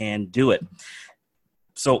and do it.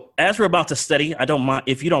 So as we're about to study,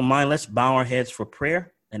 if you don't mind, let's bow our heads for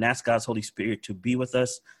prayer and ask God's Holy Spirit to be with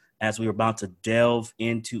us as we're about to delve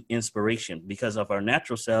into inspiration. Because of our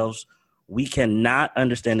natural selves, we cannot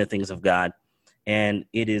understand the things of God. And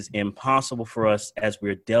it is impossible for us, as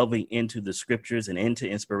we're delving into the scriptures and into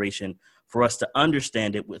inspiration, for us to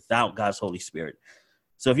understand it without God's Holy Spirit.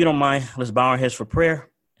 So if you don't mind, let's bow our heads for prayer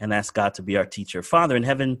and ask God to be our teacher. Father in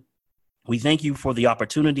heaven, we thank you for the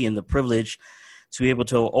opportunity and the privilege to be able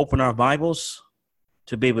to open our Bibles,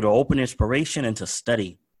 to be able to open inspiration and to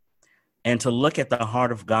study, and to look at the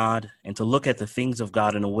heart of God and to look at the things of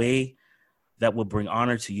God in a way that will bring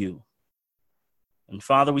honor to you. And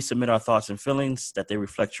Father, we submit our thoughts and feelings that they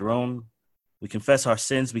reflect your own. We confess our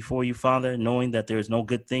sins before you, Father, knowing that there is no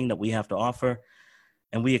good thing that we have to offer.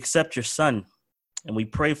 And we accept your Son. And we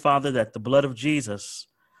pray, Father, that the blood of Jesus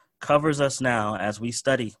covers us now as we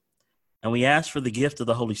study. And we ask for the gift of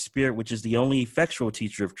the Holy Spirit, which is the only effectual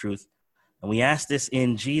teacher of truth. And we ask this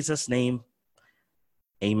in Jesus' name.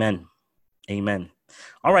 Amen. Amen.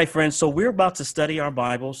 All right, friends. So we're about to study our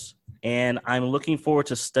Bibles, and I'm looking forward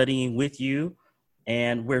to studying with you.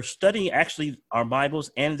 And we're studying actually our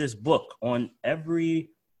Bibles and this book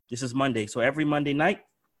this is Monday. So every Monday night,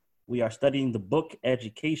 we are studying the book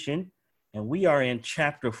Education, and we are in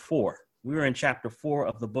chapter 4. We are in chapter 4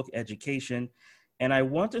 of the book Education. And I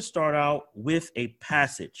want to start out with a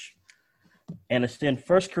passage. And it's in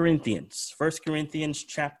 1 Corinthians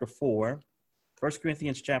chapter 4. 1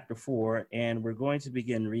 Corinthians chapter 4. And we're going to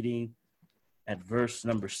begin reading at verse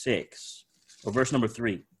number 6, or verse number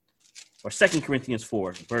 3. Or 2 Corinthians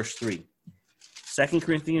 4, verse 3. 2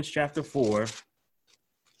 Corinthians chapter 4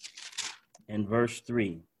 and verse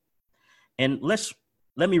 3. And let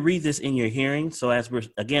me read this in your hearing. So as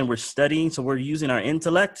we're studying, so we're using our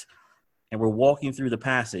intellect and we're walking through the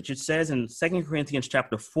passage. It says in 2 Corinthians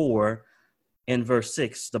chapter 4 and verse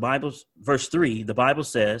 6, verse 3, the Bible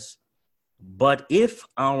says, "But if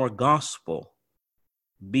our gospel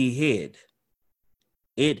be hid,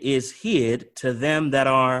 it is hid to them that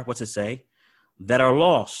are," what's it say? "That are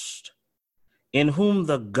lost, in whom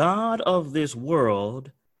the God of this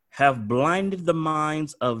world have blinded the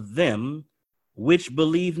minds of them which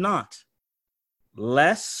believe not,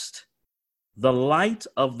 lest the light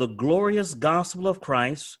of the glorious gospel of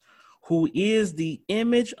Christ, who is the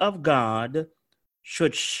image of God,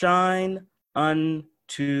 should shine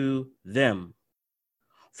unto them.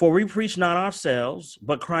 For we preach not ourselves,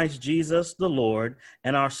 but Christ Jesus the Lord,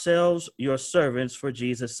 and ourselves your servants for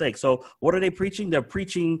Jesus' sake." So what are they preaching? They're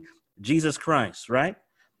preaching Jesus Christ, right?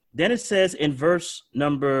 Then it says in verse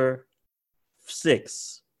number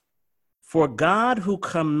 6, "For God who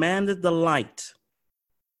commanded the light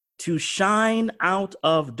to shine out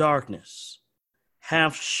of darkness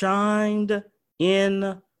have shined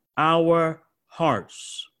in our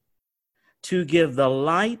hearts to give the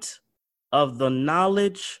light of the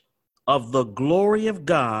knowledge of the glory of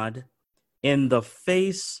God in the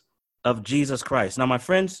face of Jesus Christ." Now, my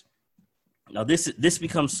friends, this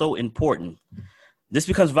becomes so important. This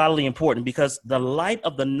becomes vitally important because the light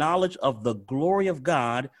of the knowledge of the glory of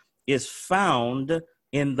God is found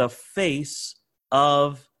in the face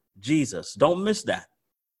of Jesus. Don't miss that.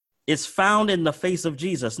 It's found in the face of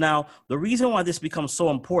Jesus. Now, the reason why this becomes so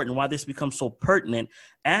important, why this becomes so pertinent,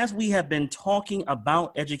 as we have been talking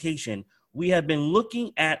about education, we have been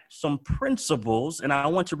looking at some principles, and I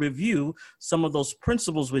want to review some of those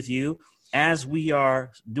principles with you as we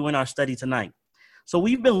are doing our study tonight. So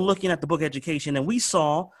we've been looking at the book Education, and we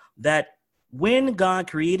saw that when God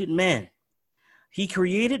created man, he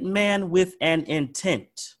created man with an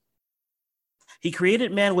intent. He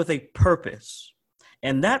created man with a purpose,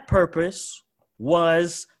 and that purpose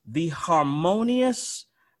was the harmonious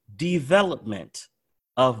development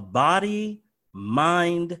of body,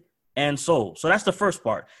 mind, and soul. So that's the first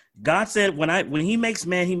part. God said when he makes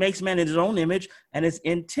man in his own image, and his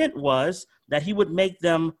intent was that he would make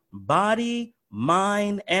them body,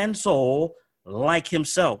 mind, and soul like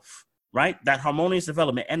himself, right? That harmonious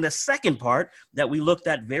development. And the second part that we looked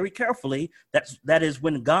at very carefully, that is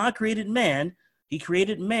when God created man, he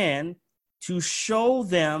created man to show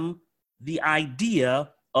them the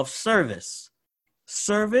idea of service.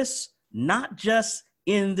 Service, not just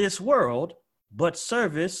in this world, but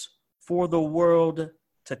service for the world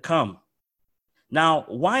to come. Now,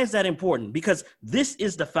 why is that important? Because this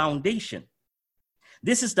is the foundation.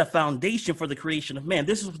 This is the foundation for the creation of man.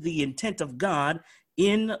 This is the intent of God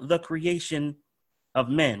in the creation of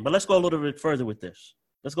men. But let's go a little bit further with this.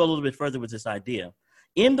 Let's go a little bit further with this idea.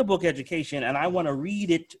 In the book Education, and I want to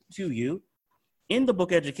read it to you, in the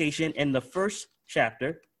book Education, in the first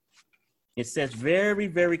chapter, It says very,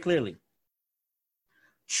 very clearly,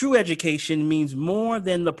 true education means more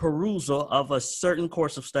than the perusal of a certain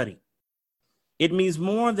course of study. It means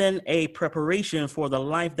more than a preparation for the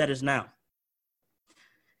life that is now.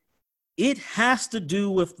 It has to do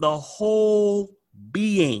with the whole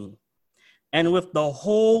being and with the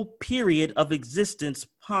whole period of existence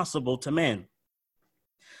possible to man.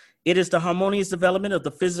 It is the harmonious development of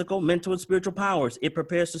the physical, mental, and spiritual powers. It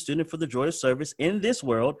prepares the student for the joy of service in this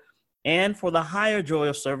world and for the higher joy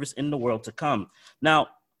of service in the world to come. Now,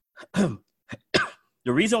 the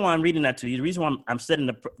reason why I'm reading that to you, the reason why I'm setting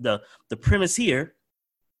the premise here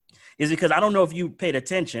is because I don't know if you paid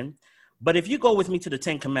attention, but if you go with me to the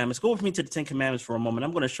Ten Commandments, go with me to the Ten Commandments for a moment.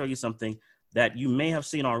 I'm going to show you something that you may have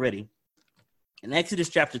seen already. In Exodus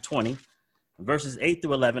chapter 20, verses 8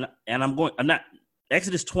 through 11, and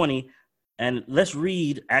Exodus 20, and let's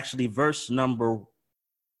read actually verse number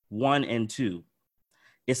 1 and 2.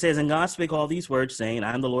 It says, and God spake all these words, saying,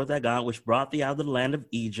 I am the Lord thy God, which brought thee out of the land of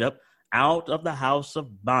Egypt, out of the house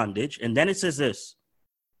of bondage. And then it says this,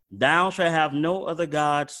 thou shalt have no other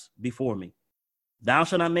gods before me. Thou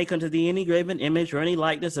shalt not make unto thee any graven image or any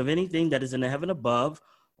likeness of anything that is in the heaven above,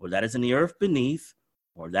 or that is in the earth beneath,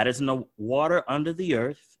 or that is in the water under the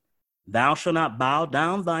earth. Thou shalt not bow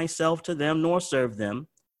down thyself to them, nor serve them.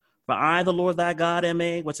 For I, the Lord thy God, am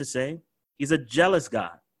what's it say? He's a jealous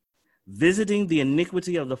God, visiting the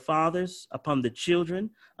iniquity of the fathers upon the children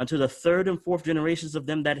unto the third and fourth generations of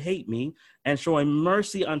them that hate me, and showing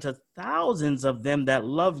mercy unto thousands of them that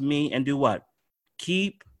love me and do what?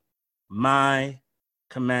 Keep my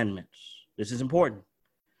commandments. This is important.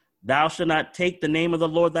 Thou shalt not take the name of the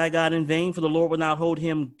Lord thy God in vain, for the Lord will not hold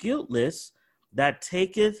him guiltless that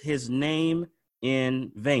taketh his name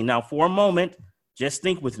in vain. Now, for a moment, just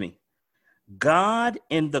think with me. God,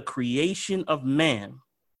 in the creation of man,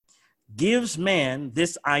 gives man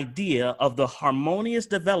this idea of the harmonious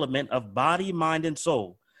development of body, mind, and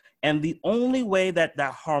soul. And the only way that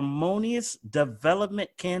that harmonious development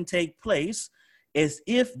can take place is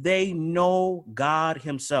if they know God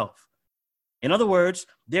himself. In other words,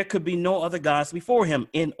 there could be no other gods before him.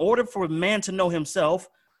 In order for man to know himself,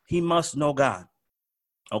 he must know God.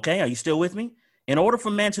 Okay, are you still with me? In order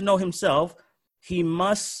for man to know himself, he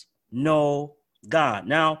must know God.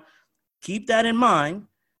 Now, keep that in mind.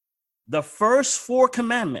 The first 4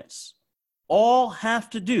 commandments all have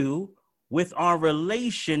to do with our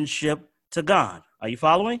relationship to God. Are you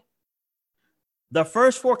following? The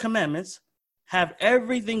first 4 commandments have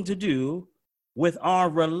everything to do with our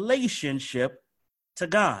relationship to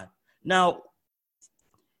God. Now,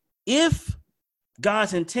 if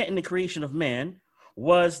God's intent in the creation of man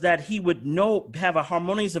was that he would have a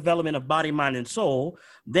harmonious development of body, mind, and soul,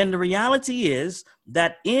 then the reality is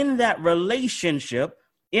that in that relationship,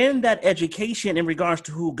 in that education in regards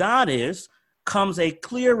to who God is, comes a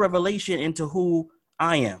clear revelation into who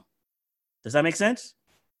I am. Does that make sense?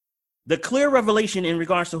 The clear revelation in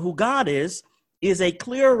regards to who God is a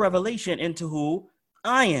clear revelation into who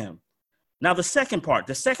I am. Now, the second part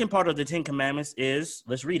of the 10 Commandments is,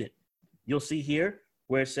 let's read it. You'll see here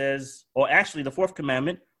where it says, or actually the 4th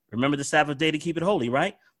commandment, remember the Sabbath day to keep it holy,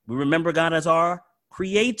 right? We remember God as our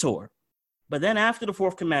creator. But then after the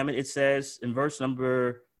 4th commandment, it says in verse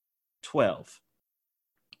number 12,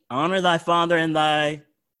 honor thy father and thy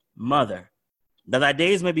mother, that thy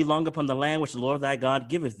days may be long upon the land which the Lord thy God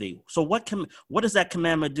giveth thee. So what does that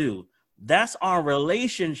commandment do? That's our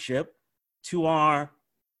relationship to our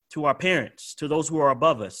parents, to those who are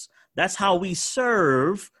above us. That's how we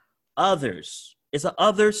serve others. It's an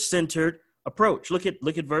other-centered approach. Look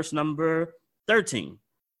at verse number 13.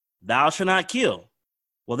 Thou shalt not kill.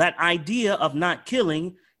 Well, that idea of not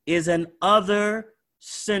killing is an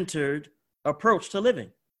other-centered approach to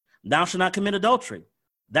living. Thou shalt not commit adultery.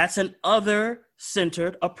 That's an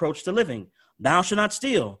other-centered approach to living. Thou shalt not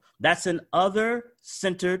steal. That's an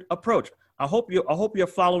other-centered approach. I hope you're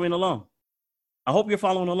following along.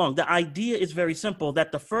 The idea is very simple,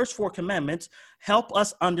 that the first 4 commandments help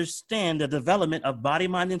us understand the development of body,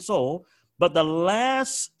 mind, and soul. But the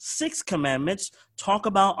last 6 commandments talk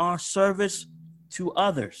about our service to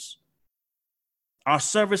others. Our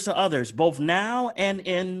service to others, both now and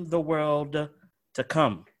in the world to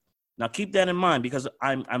come. Now, keep that in mind, because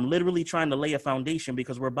I'm literally trying to lay a foundation,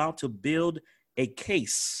 because we're about to build a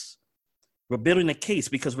case. We're building a case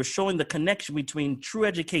because we're showing the connection between true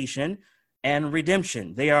education and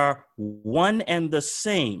redemption. They are one and the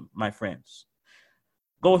same, my friends.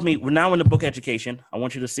 Go with me. We're now in the book Education. I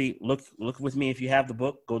want you to see, look with me. If you have the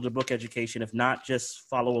book, go to the book Education. If not, just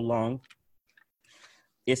follow along.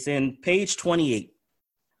 It's in page 28.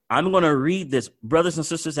 I'm going to read this. Brothers and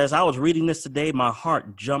sisters, as I was reading this today, my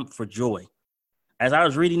heart jumped for joy. As I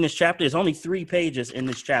was reading this chapter, there's only 3 pages in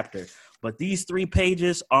this chapter, but these 3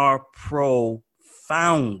 pages are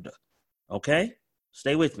profound. Okay?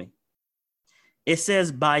 Stay with me. It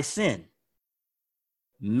says, by sin,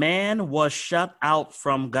 man was shut out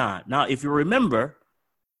from God. Now, if you remember,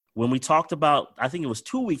 when we talked about, I think it was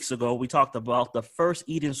 2 weeks ago, we talked about the first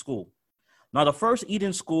Eden school. Now, the first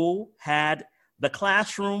Eden school had, the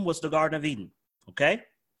classroom was the Garden of Eden, okay?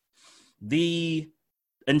 The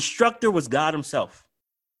instructor was God himself.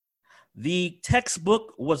 The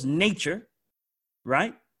textbook was nature,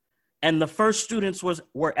 right? And the first students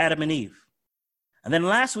were Adam and Eve. And then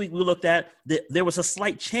last week we looked at, there was a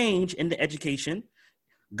slight change in the education.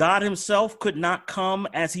 God himself could not come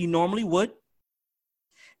as he normally would.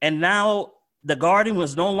 And now the garden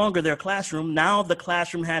was no longer their classroom. Now the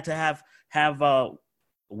classroom had to have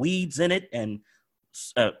weeds in it and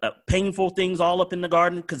painful things all up in the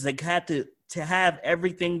garden because they had to have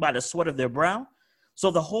everything by the sweat of their brow.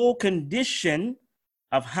 So the whole condition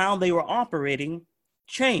of how they were operating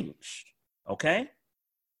changed, okay?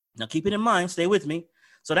 Now keep it in mind, stay with me.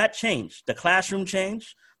 So that changed. The classroom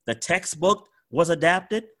changed. The textbook was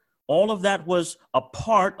adapted. All of that was a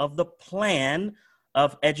part of the plan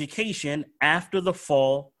of education after the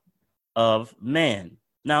fall of man.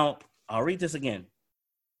 Now, I'll read this again.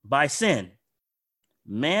 By sin,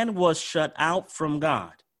 man was shut out from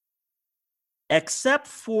God. Except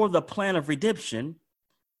for the plan of redemption,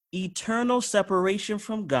 eternal separation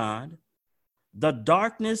from God, the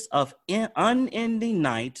darkness of unending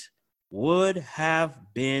night would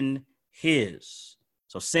have been his.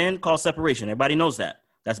 So sin caused separation. Everybody knows that.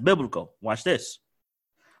 That's biblical. Watch this.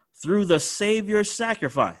 Through the Savior's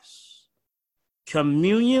sacrifice,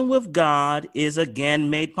 communion with God is again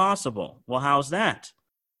made possible. Well, how's that?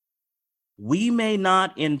 We may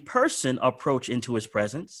not in person approach into his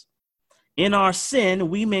presence. In our sin,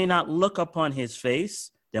 we may not look upon his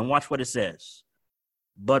face. Then watch what it says.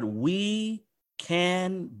 But we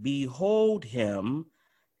can behold him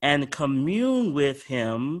and commune with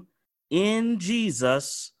him in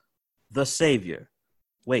Jesus, the Savior.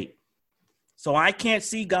 Wait. So I can't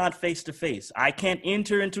see God face to face. I can't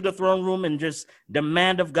enter into the throne room and just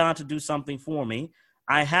demand of God to do something for me.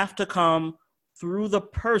 I have to come through the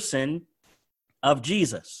person of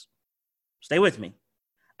Jesus. Stay with me.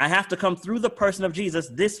 I have to come through the person of Jesus.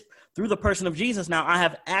 Through the person of Jesus, now I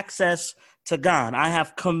have access to God. I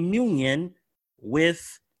have communion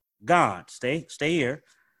with God. Stay here.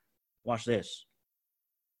 Watch this.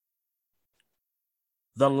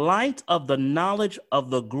 The light of the knowledge of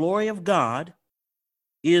the glory of God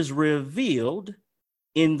is revealed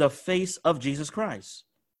in the face of Jesus Christ.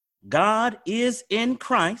 God is in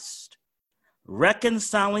Christ,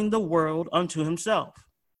 reconciling the world unto himself.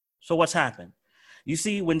 So what's happened? You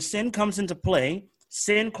see, when sin comes into play,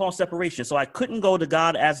 sin caused separation. So I couldn't go to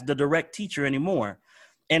God as the direct teacher anymore.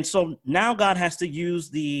 And so now God has to use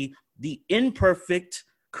the imperfect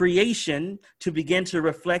creation to begin to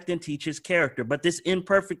reflect and teach his character. But this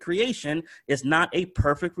imperfect creation is not a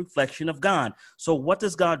perfect reflection of God. So what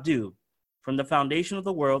does God do? From the foundation of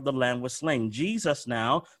the world, the Lamb was slain. Jesus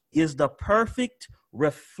now is the perfect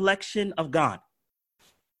reflection of God.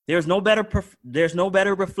 There's no better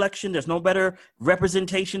reflection. There's no better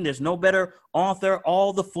representation. There's no better author.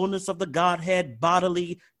 All the fullness of the Godhead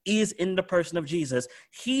bodily is in the person of Jesus.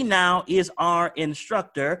 He now is our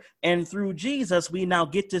instructor. And through Jesus, we now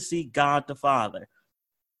get to see God the Father.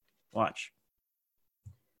 Watch.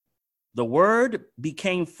 The Word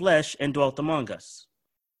became flesh and dwelt among us.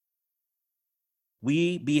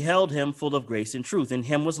 We beheld him full of grace and truth. In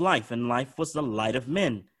him was life, and life was the light of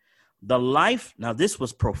men. The life, now this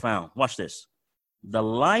was profound. Watch this. The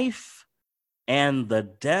life and the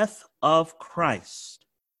death of Christ,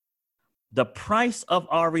 the price of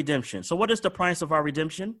our redemption. So what is the price of our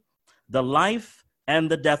redemption? The life and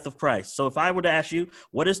the death of Christ. So if I were to ask you,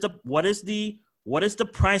 what is the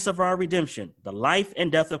price of our redemption? The life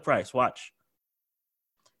and death of Christ. Watch.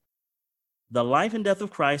 The life and death of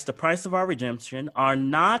Christ, the price of our redemption, are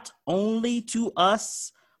not only to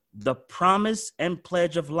us the promise and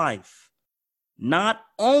pledge of life, not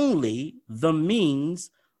only the means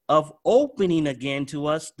of opening again to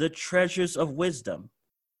us the treasures of wisdom.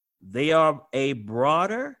 They are a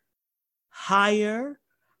broader, higher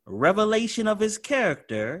revelation of his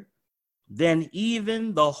character than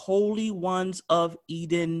even the holy ones of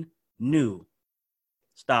Eden knew.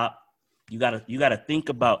 Stop. You gotta think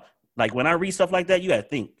about, like when I read stuff like that, you gotta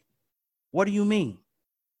think, what do you mean?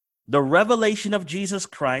 The revelation of Jesus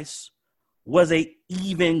Christ was an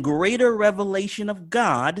even greater revelation of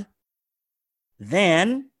God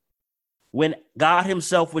than when God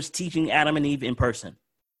himself was teaching Adam and Eve in person.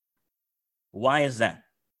 Why is that?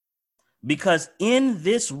 Because in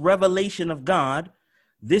this revelation of God,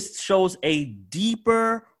 this shows a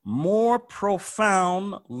deeper, more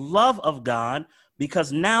profound love of God,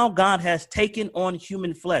 because now God has taken on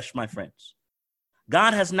human flesh, my friends.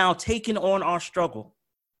 God has now taken on our struggle.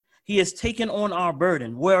 He has taken on our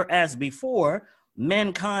burden, whereas before,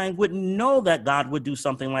 mankind wouldn't know that God would do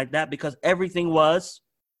something like that because everything was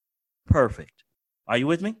perfect. Are you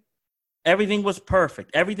with me? Everything was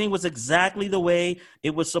perfect. Everything was exactly the way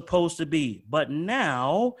it was supposed to be. But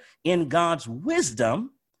now, in God's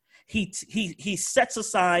wisdom, he sets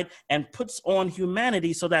aside and puts on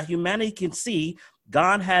humanity so that humanity can see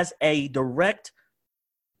God has a direct,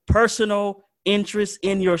 personal interest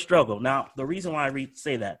in your struggle. Now, the reason why I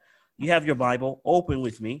say that, you have your Bible, open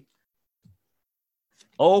with me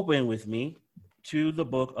to the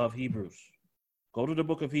book of Hebrews. Go to the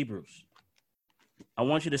book of Hebrews. I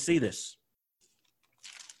want you to see this,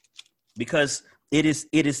 because it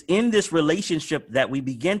is in this relationship that we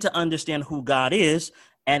begin to understand who God is,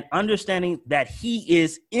 and understanding that he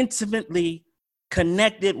is intimately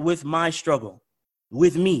connected with my struggle,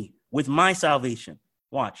 with me, with my salvation.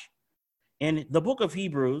 Watch. In the book of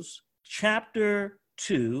Hebrews, chapter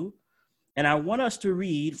 2, and I want us to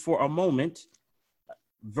read for a moment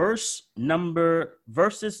verses number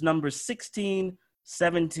 16,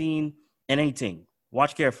 17, and 18.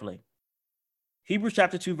 Watch carefully. Hebrews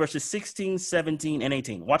chapter 2, verses 16, 17, and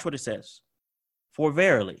 18. Watch what it says. For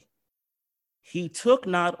verily, he took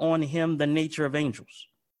not on him the nature of angels,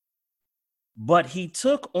 but he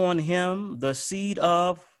took on him the seed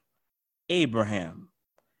of Abraham.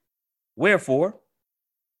 Wherefore,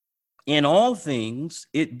 in all things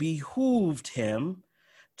it behooved him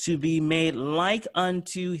to be made like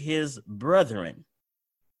unto his brethren,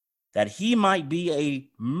 that he might be a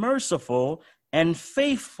merciful and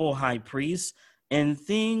faithful high priest in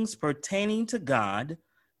things pertaining to God,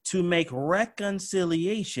 to make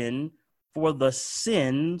reconciliation for the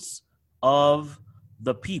sins of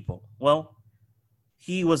the people. Well,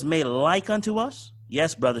 he was made like unto us.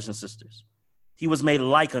 Yes, brothers and sisters, he was made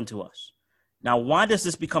like unto us. Now, why does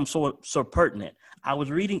this become so pertinent? I was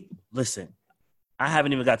reading, listen, I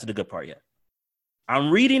haven't even got to the good part yet.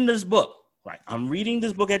 I'm reading this book, right? I'm reading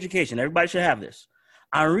this book, Education. Everybody should have this.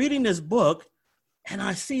 I'm reading this book, and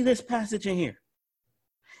I see this passage in here.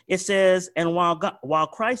 It says, and while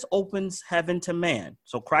Christ opens heaven to man,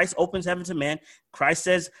 so Christ opens heaven to man, Christ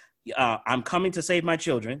says, I'm coming to save my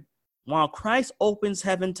children. While Christ opens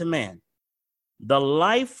heaven to man, the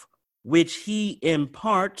life which he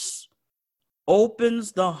imparts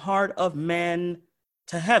opens the heart of man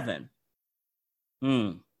to heaven.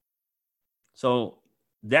 So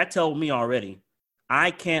that told me already,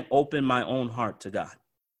 I can't open my own heart to God.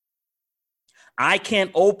 I can't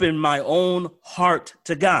open my own heart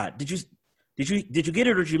to God. Did you get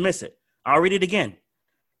it, or did you miss it? I'll read it again.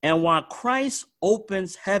 And while Christ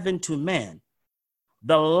opens heaven to man,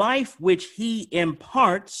 the life which he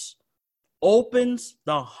imparts opens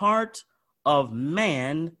the heart of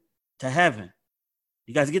man to heaven.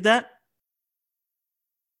 You guys get that?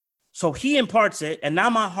 So he imparts it, and now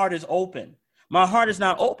my heart is open. My heart is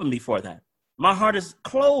not open before that. My heart is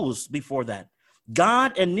closed before that.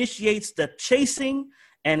 God initiates the chasing,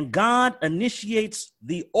 and God initiates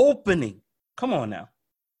the opening. Come on now.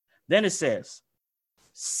 Then it says,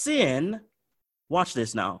 sin, watch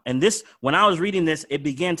this now. And this, when I was reading this, it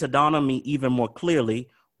began to dawn on me even more clearly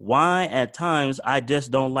why at times I just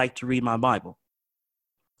don't like to read my Bible.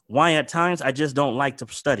 Why at times I just don't like to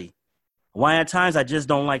study. Why at times I just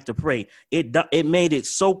don't like to pray. It made it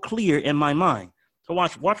so clear in my mind. So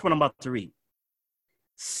watch what I'm about to read.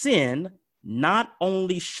 Sin not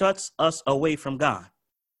only shuts us away from God,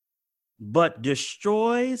 but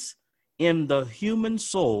destroys in the human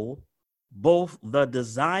soul both the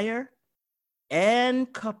desire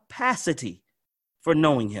and capacity for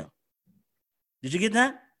knowing him. Did you get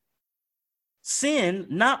that? Sin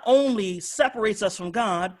not only separates us from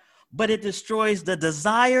God, but it destroys the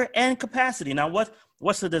desire and capacity. Now,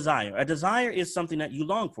 what's the desire? A desire is something that you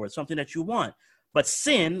long for. It's something that you want. But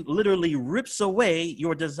sin literally rips away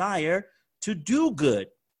your desire to do good,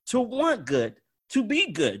 to want good, to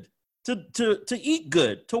be good, to eat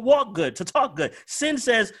good, to walk good, to talk good. Sin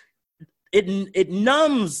says it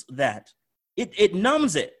numbs that. It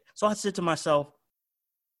numbs it. So I said to myself,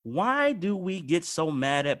 why do we get so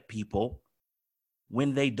mad at people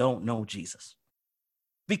when they don't know Jesus?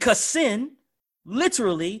 Because sin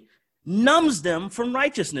literally numbs them from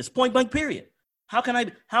righteousness, point blank, period. How can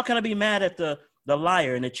I be mad at the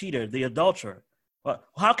liar and the cheater, the adulterer?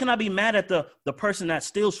 How can I be mad at the person that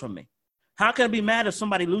steals from me? How can I be mad if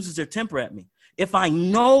somebody loses their temper at me? If I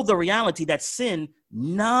know the reality that sin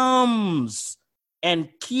numbs and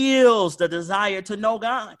kills the desire to know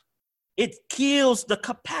God. It kills the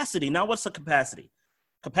capacity. Now, what's the capacity?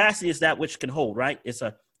 Capacity is that which can hold, right? It's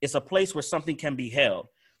a place where something can be held.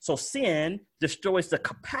 So sin destroys the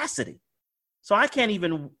capacity. So I can't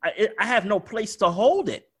even, I have no place to hold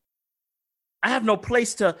it. I have no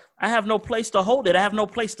place to hold it. I have no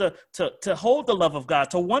place to hold the love of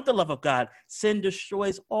God, to want the love of God. Sin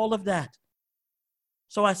destroys all of that.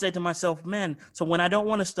 So I say to myself, man, so when I don't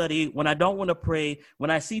want to study, when I don't want to pray,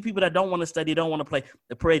 when I see people that don't want to study, don't want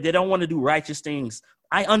to pray, they don't want to do righteous things,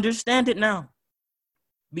 I understand it now.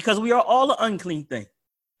 Because we are all an unclean thing.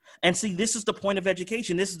 And see, this is the point of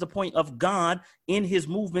education. This is the point of God in his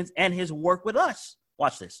movements and his work with us.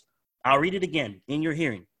 Watch this. I'll read it again in your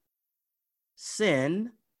hearing.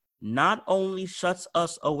 Sin not only shuts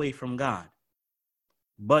us away from God,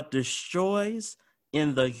 but destroys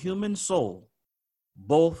in the human soul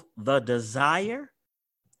both the desire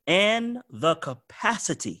and the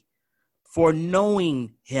capacity for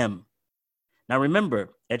knowing him. Now,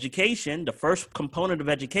 remember, education, the first component of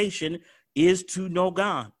education is to know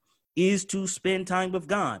God, is to spend time with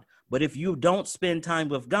God. But if you don't spend time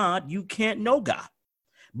with God, you can't know God.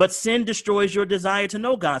 But sin destroys your desire to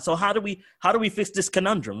know God. So how do we fix this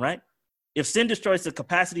conundrum, right? If sin destroys the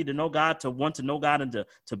capacity to know God, to want to know God and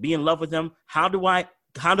to be in love with him, how do I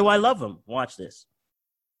love him? Watch this.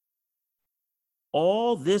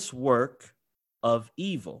 All this work of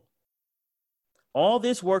evil,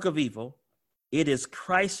 it is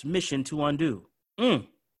Christ's mission to undo.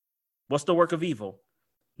 What's the work of evil?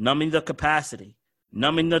 Numbing the capacity,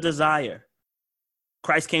 numbing the desire.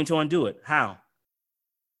 Christ came to undo it. How?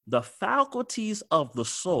 The faculties of the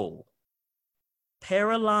soul,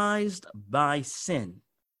 paralyzed by sin,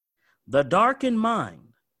 the darkened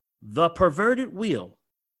mind, the perverted will,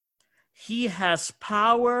 he has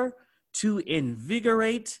power to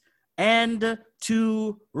invigorate and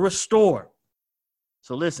to restore.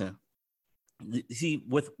 So listen, see,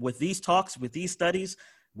 with these talks, with these studies,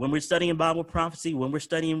 when we're studying Bible prophecy, when we're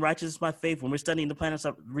studying righteousness by faith, when we're studying the plans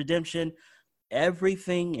of redemption,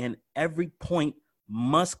 everything and every point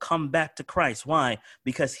must come back to Christ. Why?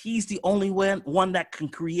 Because he's the only one that can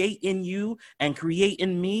create in you and create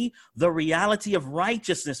in me the reality of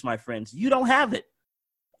righteousness, my friends. You don't have it.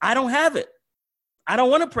 I don't have it. I don't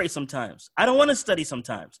want to pray sometimes. I don't want to study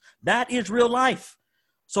sometimes. That is real life.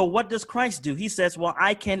 So what does Christ do? He says, well,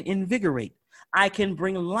 I can invigorate. I can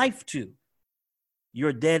bring life to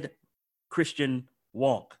your dead Christian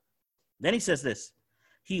walk. Then he says this,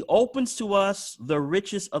 he opens to us the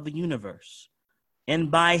riches of the universe,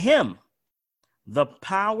 and by him, the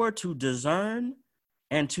power to discern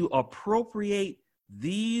and to appropriate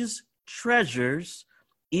these treasures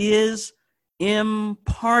is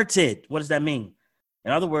imparted. What does that mean?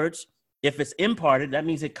 In other words, if it's imparted, that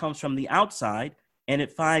means it comes from the outside and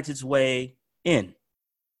it finds its way in.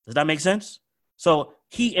 Does that make sense? So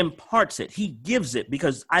he imparts it. He gives it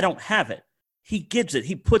because I don't have it. He gives it.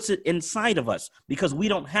 He puts it inside of us because we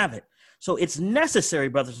don't have it. So it's necessary,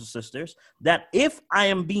 brothers and sisters, that if I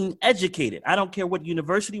am being educated, I don't care what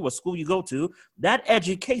university, what school you go to, that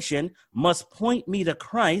education must point me to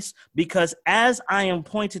Christ, because as I am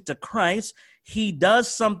pointed to Christ, he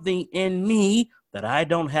does something in me that I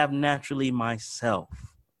don't have naturally myself.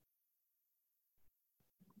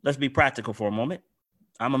 Let's be practical for a moment.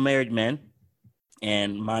 I'm a married man,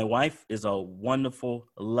 and my wife is a wonderful,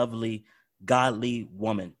 lovely, godly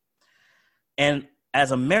woman. And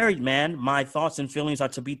as a married man, my thoughts and feelings are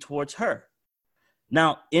to be towards her.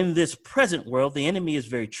 Now, in this present world, the enemy is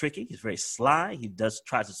very tricky. He's very sly. He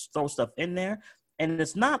tries to throw stuff in there. And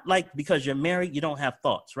it's not like because you're married, you don't have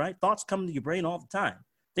thoughts, right? Thoughts come to your brain all the time.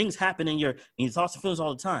 Things happen in your thoughts and feelings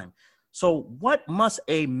all the time. So what must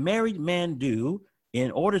a married man do in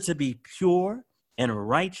order to be pure and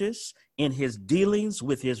righteous in his dealings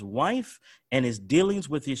with his wife and his dealings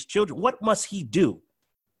with his children? What must he do?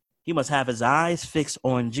 He must have his eyes fixed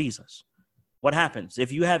on Jesus. What happens?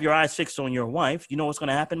 If you have your eyes fixed on your wife, you know what's going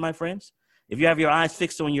to happen, my friends? If you have your eyes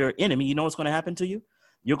fixed on your enemy, you know what's going to happen to you?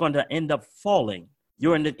 You're going to end up falling.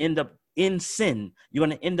 You're going to end up in sin. You're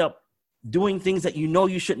going to end up doing things that you know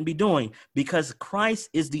you shouldn't be doing, because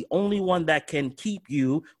Christ is the only one that can keep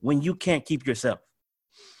you when you can't keep yourself.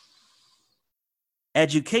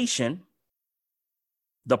 Education,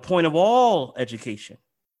 the point of all education,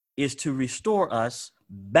 is to restore us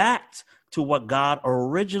back to what God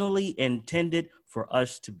originally intended for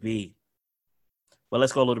us to be. Well,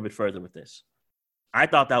 let's go a little bit further with this. I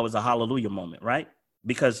thought that was a hallelujah moment, right?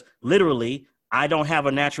 Because literally, I don't have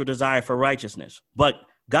a natural desire for righteousness, but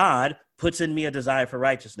God puts in me a desire for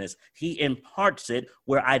righteousness. He imparts it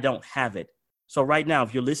where I don't have it. So right now,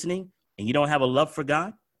 if you're listening and you don't have a love for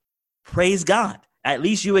God, praise God. At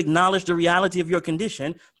least you acknowledge the reality of your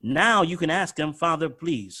condition. Now you can ask him, Father,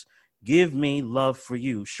 please give me love for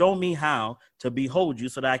you. Show me how to behold you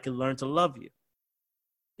so that I can learn to love you.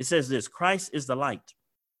 It says this, Christ is the light,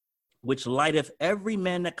 which lighteth every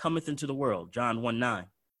man that cometh into the world. John 1:9.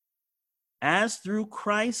 As through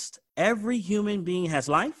Christ, every human being has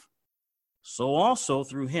life, so also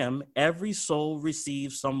through him, every soul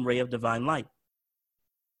receives some ray of divine light.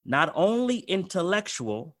 Not only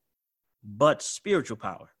intellectual, but spiritual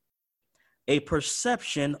power, a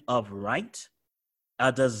perception of right,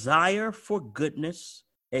 a desire for goodness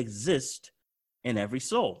exists in every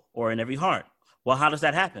soul or in every heart. Well, how does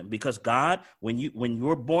that happen? Because God, when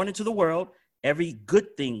you're born into the world, every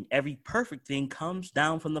good thing, every perfect thing comes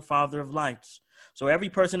down from the Father of lights. So every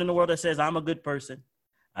person in the world that says, I'm a good person,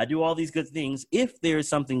 I do all these good things, if there is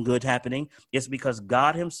something good happening, it's because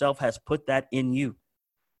God himself has put that in you.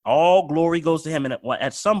 All glory goes to him. And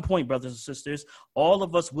at some point, brothers and sisters, all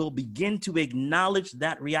of us will begin to acknowledge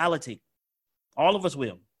that reality. All of us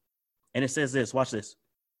will. And it says this, watch this.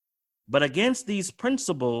 But against these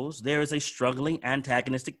principles, there is a struggling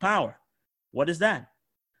antagonistic power. What is that?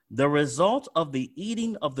 The result of the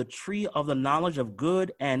eating of the tree of the knowledge of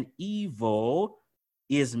good and evil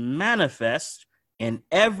is manifest in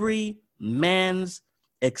every man's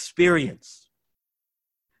experience.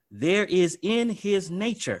 There is in his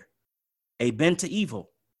nature a bent to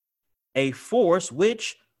evil, a force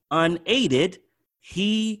which, unaided,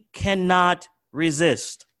 he cannot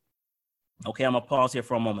resist. Okay, I'm going to pause here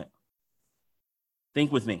for a moment.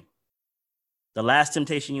 Think with me. The last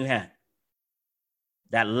temptation you had,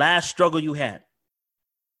 that last struggle you had,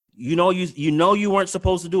 you know you weren't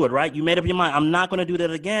supposed to do it, right? You made up your mind, I'm not going to do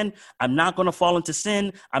that again. I'm not going to fall into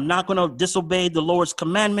sin. I'm not going to disobey the Lord's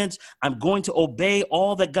commandments. I'm going to obey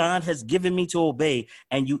all that God has given me to obey.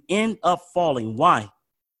 And you end up falling. Why?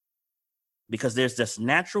 Because there's this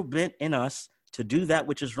natural bent in us to do that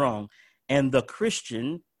which is wrong. And the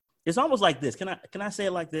Christian is almost like this. Can I say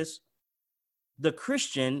it like this? The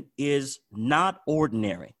Christian is not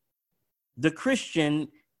ordinary. The Christian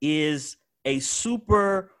is a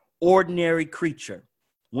super ordinary creature.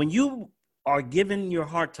 When you are giving your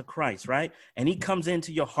heart to Christ, right? And he comes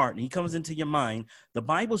into your heart and he comes into your mind, the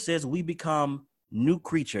Bible says we become new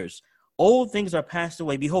creatures. Old things are passed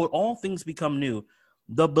away. Behold, all things become new.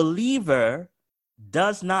 The believer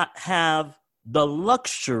does not have the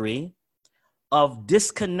luxury of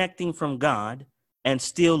disconnecting from God and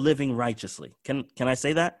still living righteously. Can I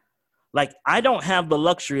say that? Like, I don't have the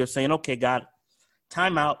luxury of saying, okay, God,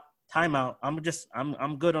 time out.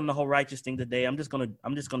 I'm good on the whole righteous thing today. I'm just gonna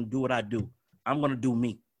do what I do. I'm gonna do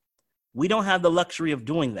me. We don't have the luxury of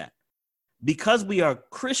doing that. Because we are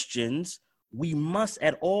Christians, we must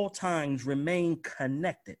at all times remain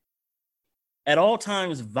connected. At all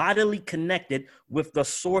times, vitally connected with the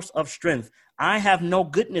source of strength. I have no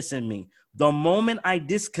goodness in me. The moment I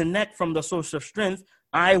disconnect from the source of strength,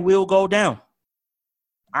 I will go down.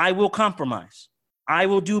 I will compromise. I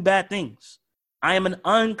will do bad things. I am an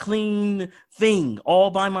unclean thing all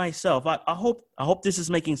by myself. I hope this is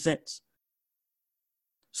making sense.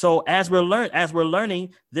 So as we're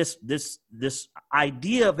learning this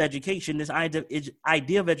idea of education, this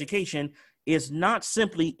idea of education is not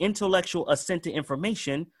simply intellectual assent to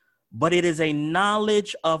information, but it is a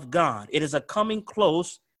knowledge of God. It is a coming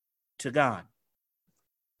close to God.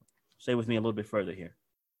 Stay with me a little bit further here.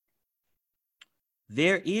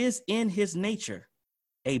 There is in his nature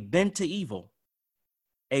a bent to evil,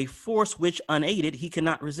 a force which unaided he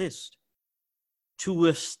cannot resist. To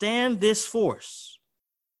withstand this force,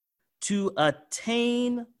 to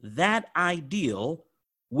attain that ideal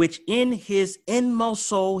which in his inmost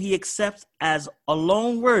soul he accepts as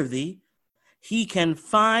alone worthy, he can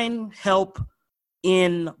find help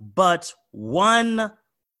in but one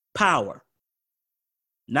power.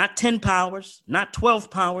 Not 10 powers, not 12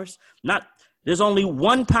 powers, there's only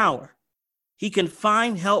one power. He can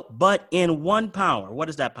find help but in one power. What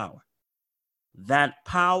is that power? That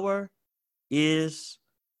power is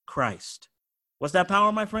Christ. What's that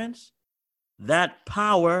power, my friends? That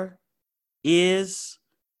power is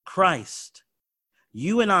Christ.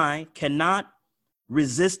 You and I cannot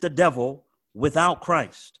resist the devil without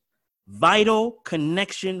Christ. Vital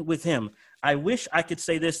connection with him. I wish I could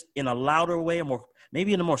say this in a louder way,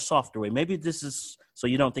 maybe in a more softer way. Maybe this is so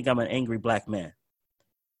you don't think I'm an angry black man.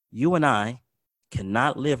 You and I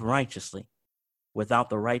cannot live righteously without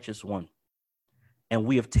the righteous one. And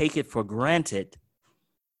we have taken for granted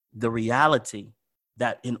the reality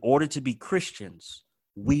that in order to be Christians,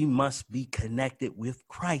 we must be connected with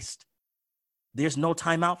Christ. There's no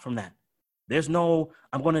time out from that. There's no,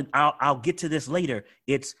 I'll get to this later.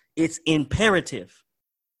 It's imperative.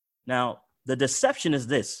 Now, the deception is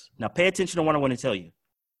this. Now, pay attention to what I want to tell you.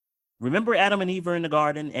 Remember Adam and Eve are in the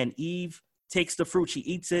garden, and Eve takes the fruit. She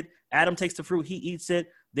eats it. Adam takes the fruit. He eats it.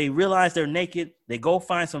 They realize they're naked. They go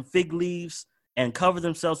find some fig leaves and cover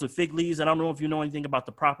themselves with fig leaves. I don't know if you know anything about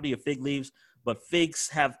the property of fig leaves, but figs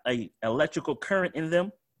have an electrical current in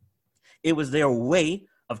them. It was their way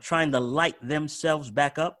of trying to light themselves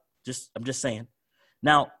back up. I'm just saying.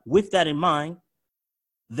 Now, with that in mind,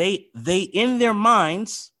 they in their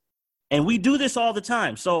minds, and we do this all the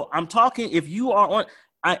time. So I'm talking, if you are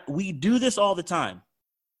on, we do this all the time.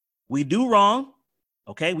 We do wrong.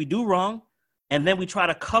 Okay. We do wrong. And then we try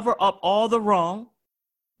to cover up all the wrong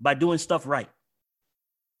by doing stuff right.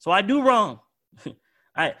 So I do wrong.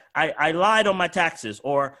 I lied on my taxes,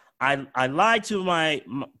 or I lied to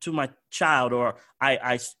my child, or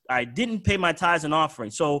I didn't pay my tithes and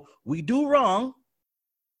offering. So we do wrong,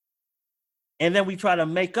 and then we try to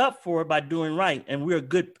make up for it by doing right. And we're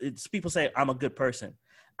good. People say, I'm a good person.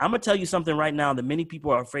 I'm going to tell you something right now that many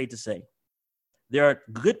people are afraid to say.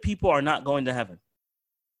 Good people are not going to heaven.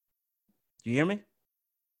 Do you hear me?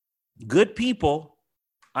 Good people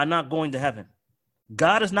are not going to heaven.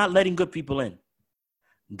 God is not letting good people in.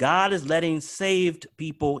 God is letting saved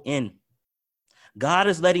people in. God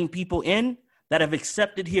is letting people in that have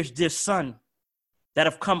accepted his son, that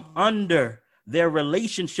have come under their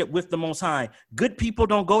relationship with the Most High. Good people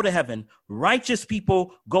don't go to heaven. Righteous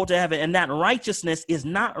people go to heaven. And that righteousness is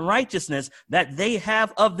not righteousness that they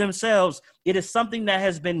have of themselves. It is something that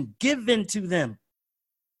has been given to them.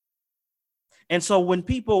 And so when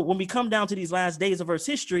we come down to these last days of Earth's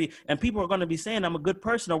history, and people are going to be saying, I'm a good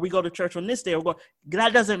person, or we go to church on this day,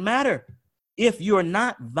 that doesn't matter. If you're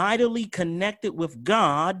not vitally connected with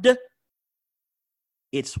God,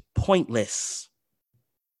 it's pointless.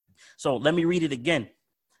 So let me read it again.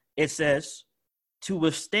 It says, to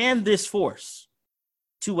withstand this force,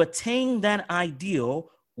 to attain that ideal,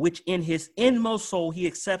 which in his inmost soul he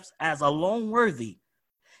accepts as alone worthy,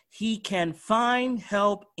 he can find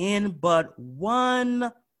help in but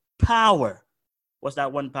one power. What's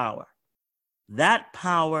that one power? That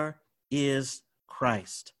power is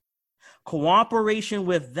Christ. Cooperation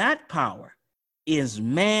with that power is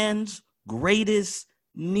man's greatest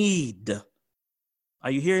need.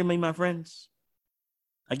 Are you hearing me, my friends?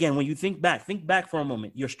 Again, when you think back for a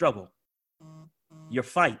moment, your struggle, your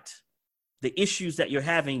fight, the issues that you're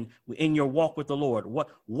having in your walk with the Lord.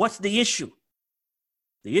 What's the issue?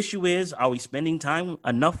 The issue is, are we spending time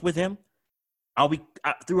enough with him? Are we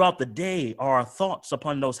throughout the day, are our thoughts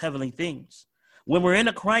upon those heavenly things? When we're in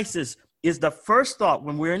a crisis, is the first thought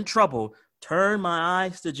when we're in trouble, turn my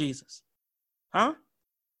eyes to Jesus? Huh?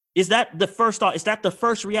 Is that the first thought? Is that the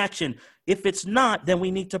first reaction? If it's not, then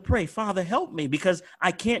we need to pray. Father, help me, because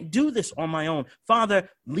I can't do this on my own. Father,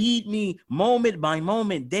 lead me moment by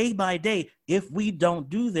moment, day by day. If we don't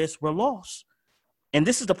do this, we're lost. And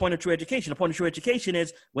this is the point of true education. The point of true education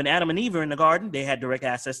is when Adam and Eve were in the garden, they had direct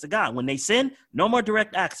access to God. When they sin, no more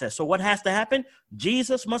direct access. So what has to happen?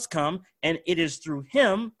 Jesus must come, and it is through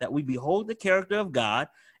him that we behold the character of God.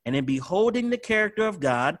 And in beholding the character of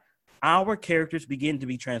God, our characters begin to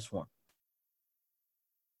be transformed.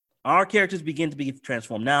 Our characters begin to be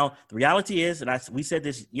transformed. Now, the reality is, and we said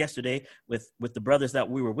this yesterday with the brothers that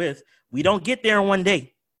we were with, we don't get there in one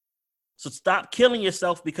day. So stop killing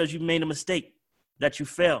yourself because you made a mistake, that you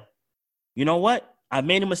fail. You know what? I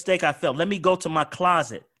made a mistake. I failed. Let me go to my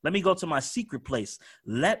closet. Let me go to my secret place.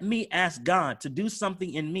 Let me ask God to do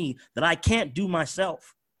something in me that I can't do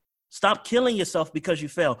myself. Stop killing yourself because you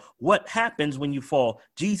fail. What happens when you fall?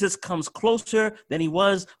 Jesus comes closer than he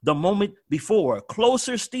was the moment before.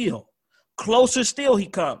 Closer still he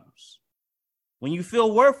comes. When you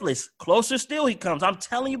feel worthless, closer still he comes. I'm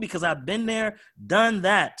telling you, because I've been there, done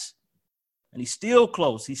that. And he's still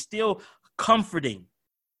close. He's still comforting.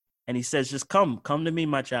 And he says, just come to me,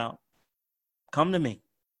 my child. Come to me.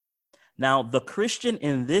 Now, the Christian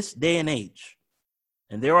in this day and age,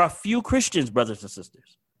 and there are few Christians, brothers and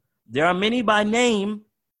sisters. There are many by name.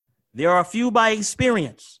 There are few by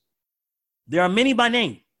experience. There are many by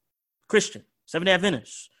name. Christian, Seventh-day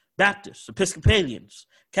Adventists, Baptists, Episcopalians,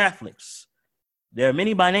 Catholics. There are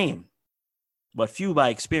many by name, but few by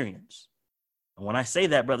experience. And when I say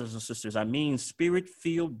that, brothers and sisters, I mean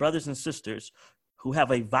spirit-filled brothers and sisters who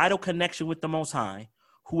have a vital connection with the Most High,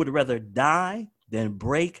 who would rather die than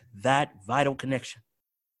break that vital connection.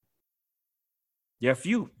 There are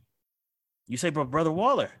few. You say, but Brother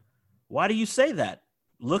Waller, why do you say that?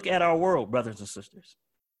 Look at our world, brothers and sisters.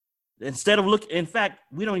 Instead of in fact,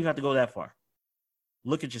 we don't even have to go that far.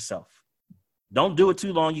 Look at yourself. Don't do it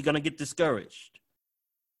too long. You're going to get discouraged.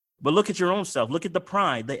 But look at your own self. Look at the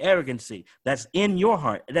pride, the arrogancy that's in your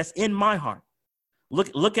heart. That's in my heart.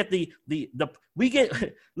 Look at we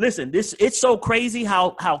get, listen, it's so crazy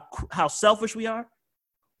how selfish we are.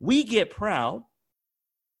 We get proud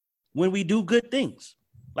when we do good things.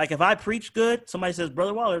 Like if I preach good, somebody says,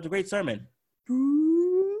 Brother Waller, it's a great sermon.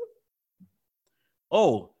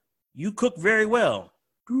 Oh, you cook very well.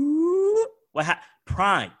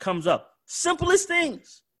 Pride comes up. Simplest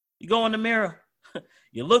things. You go in the mirror.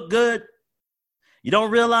 You look good. You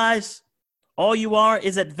don't realize all you are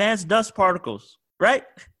is advanced dust particles, right?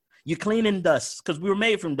 You're cleaning dust because we were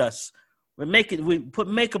made from dust. We put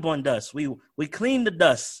makeup on dust. We clean the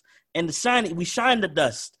dust and we shine the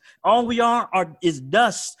dust. All we is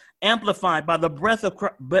dust amplified by the breath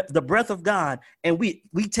of God. And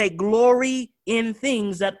we take glory in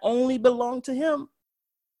things that only belong to him.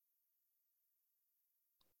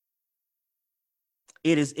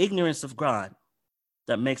 It is ignorance of God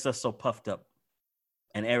that makes us so puffed up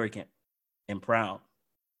and arrogant and proud.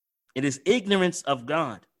 It is ignorance of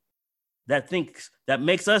God that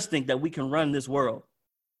makes us think that we can run this world.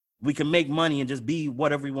 We can make money and just be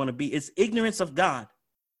whatever we want to be. It's ignorance of God,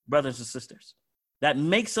 brothers and sisters, that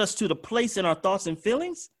makes us to the place in our thoughts and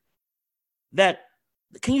feelings that,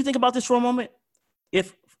 can you think about this for a moment? And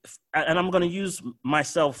I'm going to use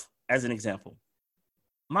myself as an example.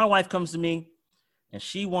 My wife comes to me and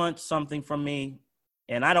she wants something from me,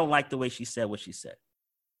 and I don't like the way she said what she said.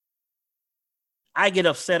 I get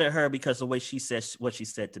upset at her because of the way she says what she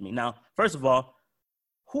said to me. Now, first of all,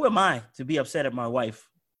 who am I to be upset at my wife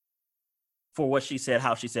for what she said,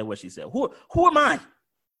 how she said what she said? Who am I?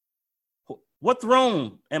 What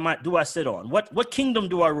throne do I sit on? What kingdom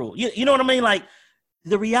do I rule? You know what I mean? Like,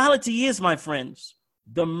 the reality is, my friends,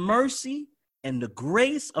 the mercy and the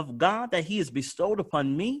grace of God that he has bestowed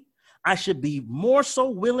upon me, I should be more so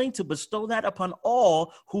willing to bestow that upon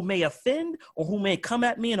all who may offend or who may come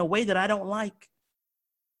at me in a way that I don't like.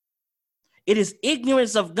 It is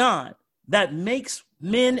ignorance of God that makes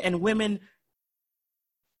men and women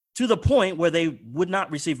to the point where they would not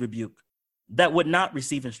receive rebuke, that would not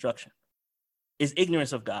receive instruction. It's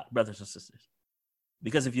ignorance of God, brothers and sisters.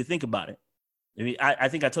 Because if you think about it, I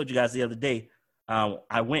think I told you guys the other day,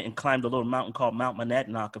 I went and climbed a little mountain called Mount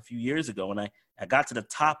Monadnock a few years ago, and I got to the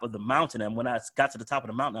top of the mountain, and when I got to the top of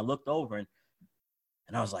the mountain, I looked over, and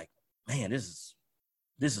I was like, man, this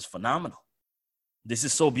is phenomenal. This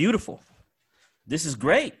is so beautiful. This is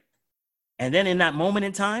great. And then in that moment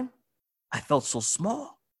in time, I felt so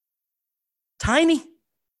small, tiny.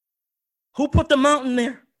 Who put the mountain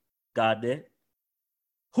there? God did.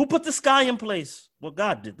 Who put the sky in place? Well,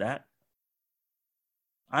 God did that.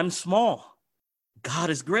 I'm small. God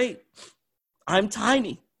is great. I'm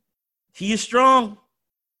tiny. He is strong.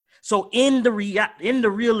 So in the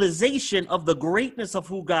realization of the greatness of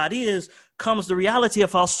who God is comes the reality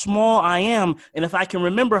of how small I am. And if I can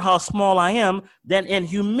remember how small I am, then in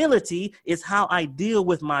humility is how I deal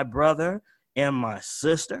with my brother and my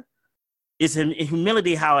sister. It's in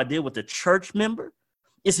humility how I deal with the church member.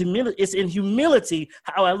 It's in humility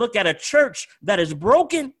how I look at a church that is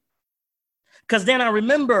broken. Because then I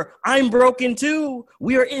remember I'm broken too.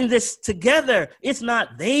 We are in this together. It's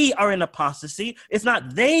not they are in apostasy. It's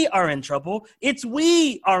not they are in trouble. It's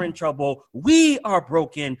we are in trouble. We are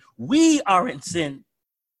broken. We are in sin.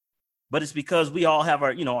 But it's because we all have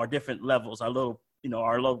our different levels, our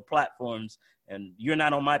little platforms. And you're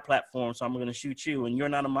not on my platform, so I'm going to shoot you. And you're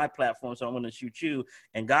not on my platform, so I'm going to shoot you.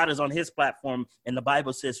 And God is on his platform. And the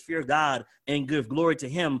Bible says, fear God and give glory to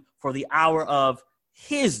him, for the hour of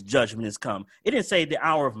his judgment has come. It didn't say the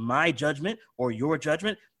hour of my judgment or your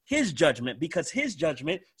judgment, his judgment, because his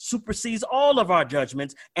judgment supersedes all of our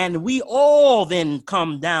judgments. And we all then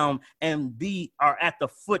come down and are at the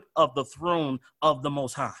foot of the throne of the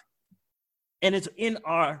Most High. And it's in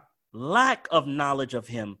our lack of knowledge of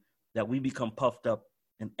him that we become puffed up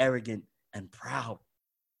and arrogant and proud.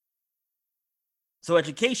 So true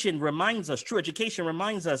education reminds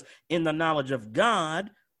us in the knowledge of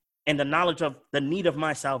God and the knowledge of the need of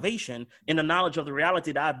my salvation, in the knowledge of the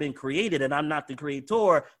reality that I've been created and I'm not the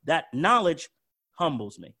creator. That knowledge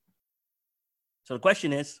humbles me. So the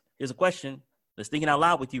question here's a question that's thinking out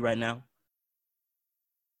loud with you right now.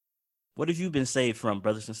 What have you been saved from,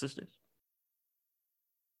 brothers and sisters?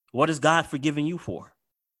 What has God forgiven you for?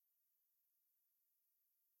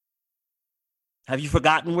 Have you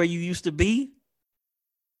forgotten where you used to be?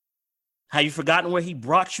 Have you forgotten where he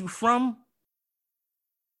brought you from?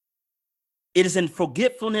 It is in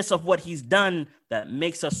forgetfulness of what he's done that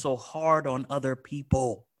makes us so hard on other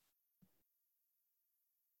people.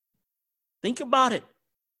 Think about it.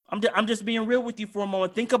 I'm just being real with you for a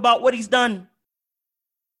moment. Think about what he's done.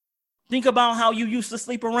 Think about how you used to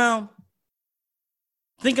sleep around.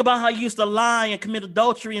 Think about how you used to lie and commit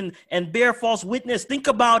adultery and bear false witness. Think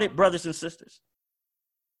about it, brothers and sisters.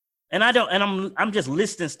 And I'm just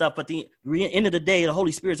listing stuff, but at the end of the day, the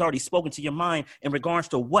Holy Spirit's already spoken to your mind in regards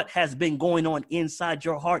to what has been going on inside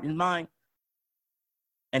your heart and mind.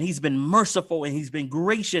 And he's been merciful, and he's been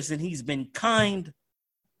gracious, and he's been kind.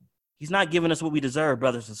 He's not giving us what we deserve,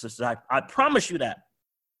 brothers and sisters. I promise you that.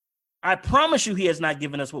 I promise you he has not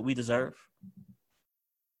given us what we deserve.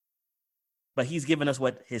 But he's given us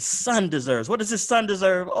what his son deserves. What does his son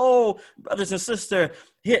deserve? Oh, brothers and sisters,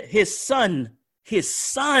 his son,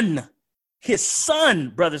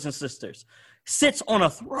 brothers and sisters, sits on a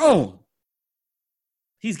throne.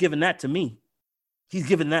 He's given that to me. He's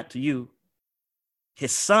given that to you.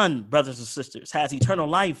 His son, brothers and sisters, has eternal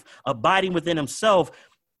life abiding within himself.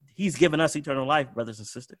 He's given us eternal life, brothers and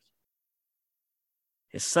sisters.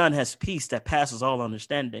 His son has peace that passes all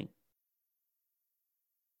understanding.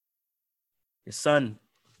 His son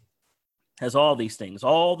has all these things.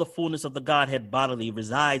 All the fullness of the Godhead bodily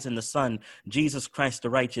resides in the Son, Jesus Christ the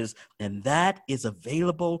righteous, and that is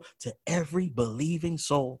available to every believing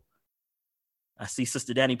soul. I see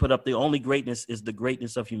Sister Danny put up, the only greatness is the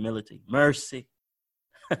greatness of humility. Mercy.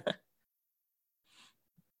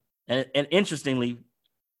 and interestingly,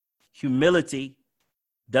 humility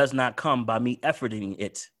does not come by me efforting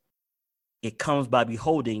it. It comes by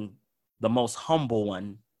beholding the most humble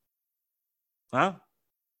one. Huh?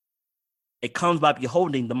 It comes by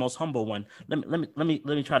beholding the most humble one. Let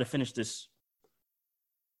me try to finish this.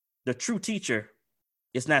 The true teacher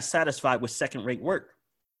is not satisfied with second-rate work.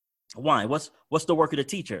 Why? What's the work of the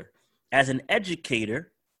teacher? As an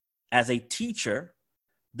educator, as a teacher,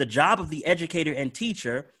 the job of the educator and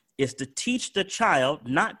teacher is to teach the child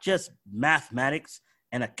not just mathematics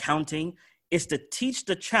and accounting. It's to teach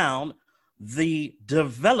the child the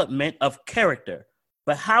development of character.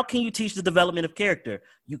 But how can you teach the development of character?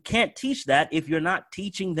 You can't teach that if you're not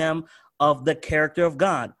teaching them of the character of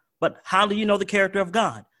God. But how do you know the character of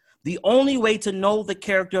God? The only way to know the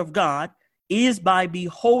character of God is by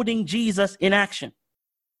beholding Jesus in action.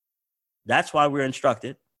 That's why we're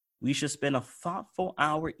instructed we should spend a thoughtful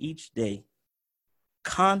hour each day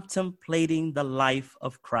contemplating the life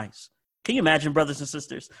of Christ. Can you imagine, brothers and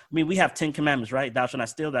sisters? I mean, we have 10 commandments, right? Thou shalt not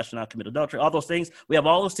steal, thou shalt not commit adultery, all those things. We have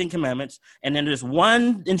all those 10 commandments. And then there's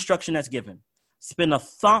one instruction that's given. Spend a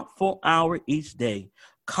thoughtful hour each day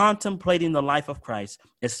contemplating the life of Christ,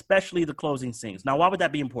 especially the closing scenes. Now, why would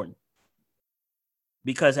that be important?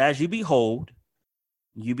 Because as you behold,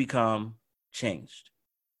 you become changed.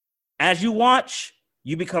 As you watch,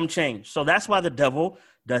 you become changed. So that's why the devil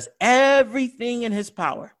does everything in his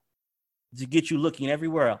power to get you looking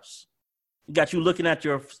everywhere else. He got you looking at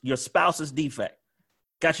your spouse's defect.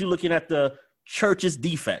 Got you looking at the church's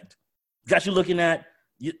defect. Got you looking at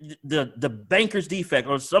the banker's defect.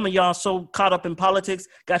 Or some of y'all so caught up in politics,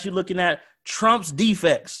 got you looking at Trump's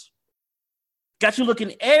defects. Got you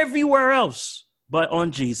looking everywhere else but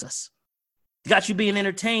on Jesus. Got you being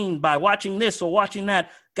entertained by watching this or watching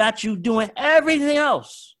that. Got you doing everything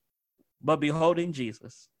else but beholding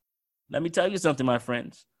Jesus. Let me tell you something, my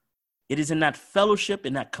friends. It is in that fellowship,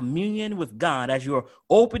 in that communion with God, as you're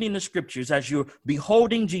opening the scriptures, as you're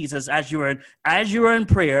beholding Jesus, as you're in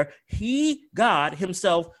prayer, God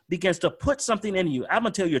himself, begins to put something in you. I'm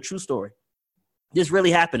going to tell you a true story. This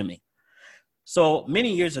really happened to me. So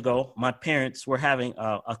many years ago, my parents were having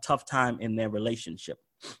a tough time in their relationship.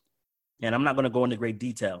 And I'm not going to go into great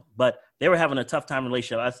detail, but they were having a tough time in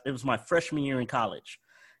relationship. It was my freshman year in college.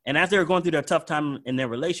 And as they were going through their tough time in their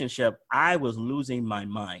relationship, I was losing my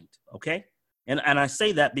mind, okay? And I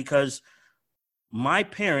say that because my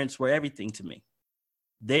parents were everything to me.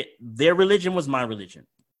 Their religion was my religion.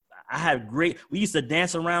 We used to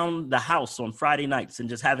dance around the house on Friday nights and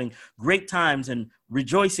just having great times and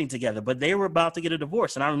rejoicing together. But they were about to get a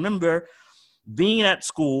divorce. And I remember being at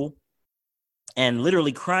school and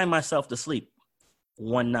literally crying myself to sleep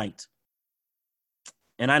one night.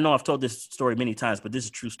 And I know I've told this story many times, but this is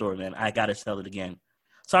a true story, man. I got to tell it again.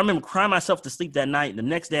 So I remember crying myself to sleep that night. The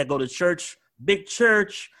next day I go to church, big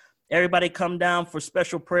church. Everybody come down for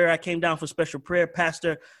special prayer. I came down for special prayer.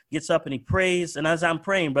 Pastor gets up and he prays. And as I'm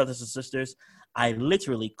praying, brothers and sisters, I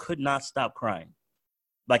literally could not stop crying.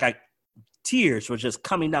 Tears were just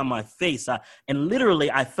coming down my face. And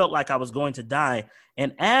literally I felt like I was going to die.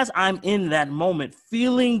 And as I'm in that moment,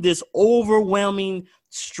 feeling this overwhelming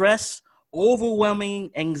stress, overwhelming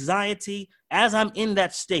anxiety, as I'm in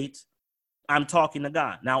that state, I'm talking to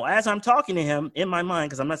God. Now, as I'm talking to him in my mind,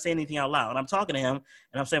 because I'm not saying anything out loud, I'm talking to him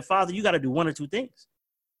and I'm saying, Father, you got to do one or two things.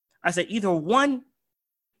 I said, either one,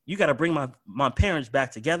 you got to bring my parents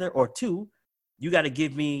back together, or two, you got to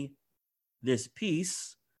give me this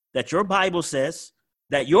peace that your Bible says,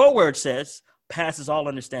 that your word says, passes all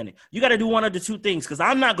understanding. You got to do one of the two things, because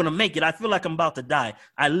I'm not going to make it. I feel like I'm about to die.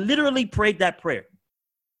 I literally prayed that prayer.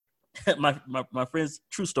 my friends,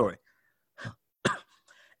 true story.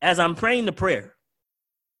 As I'm praying the prayer,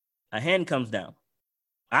 a hand comes down.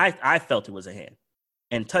 I felt it was a hand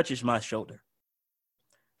and touches my shoulder.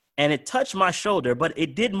 And it touched my shoulder, but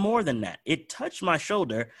it did more than that. It touched my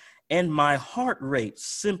shoulder and my heart rate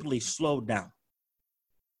simply slowed down.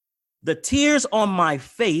 The tears on my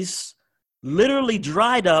face literally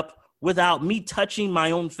dried up without me touching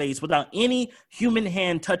my own face, without any human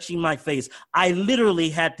hand touching my face. I literally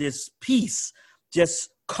had this peace just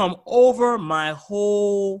come over my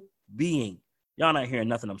whole being. Y'all not hearing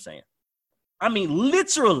nothing I'm saying. I mean,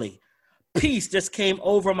 literally, peace just came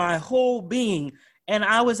over my whole being, and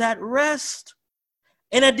I was at rest.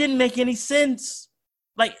 And it didn't make any sense.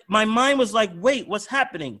 Like, my mind was like, wait, what's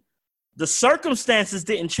happening? The circumstances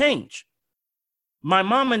didn't change. My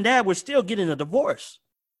mom and dad were still getting a divorce.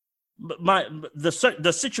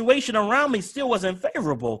 The situation around me still wasn't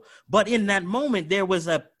favorable. But in that moment, there was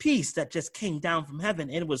a peace that just came down from heaven.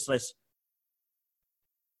 And it was just,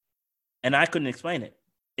 and I couldn't explain it,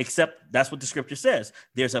 except that's what the scripture says.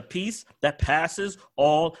 There's a peace that passes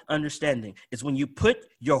all understanding. It's when you put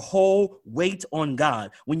your whole weight on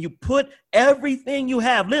God. When you put everything you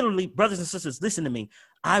have, literally, brothers and sisters, listen to me.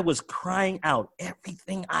 I was crying out.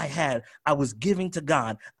 Everything I had, I was giving to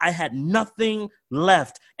God. I had nothing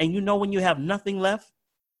left. And you know when you have nothing left?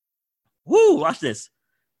 Woo, watch this.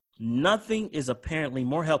 Nothing is apparently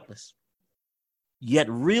more helpless, yet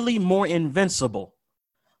really more invincible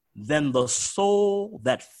than the soul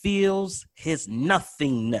that feels his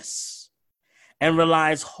nothingness and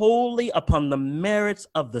relies wholly upon the merits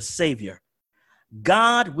of the Savior.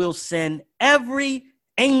 God will send every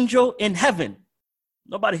angel in heaven.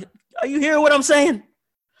 Nobody, are you hearing what I'm saying?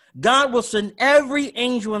 God will send every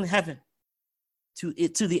angel in heaven to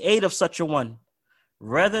the aid of such a one,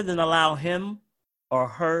 rather than allow him or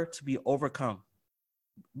her to be overcome.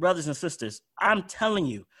 Brothers and sisters, I'm telling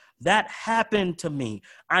you, that happened to me.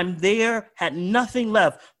 I'm there, had nothing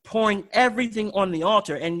left, pouring everything on the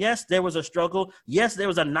altar. And yes, there was a struggle. Yes, there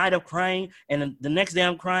was a night of crying, and the next day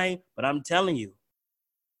I'm crying. But I'm telling you,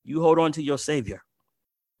 you hold on to your Savior.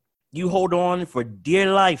 You hold on for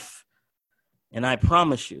dear life. And I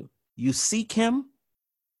promise you, you seek him,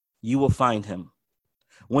 you will find him.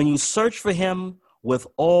 When you search for him with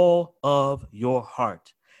all of your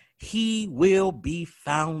heart, he will be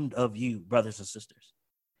found of you, brothers and sisters.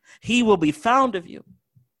 He will be found of you.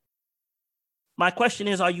 My question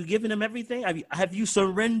is, are you giving him everything? Have you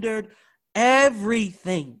surrendered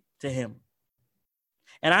everything to him?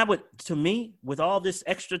 And I would, to me, with all this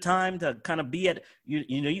extra time to kind of be at,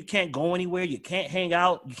 you know, you can't go anywhere, you can't hang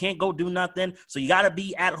out, you can't go do nothing, so you got to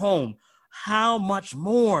be at home. How much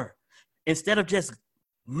more? Instead of just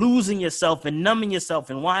losing yourself and numbing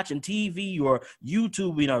yourself and watching TV or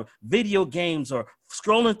YouTube, you know, video games or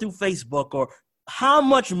scrolling through Facebook, or how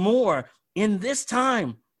much more in this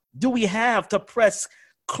time do we have to press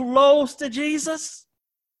close to Jesus?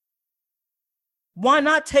 Why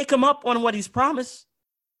not take him up on what he's promised?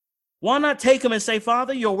 Why not take him and say,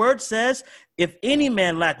 Father, your word says, if any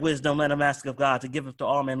man lack wisdom, let him ask of God to give it to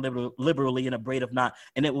all men liberally and upbraideth not,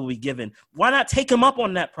 and it will be given. Why not take him up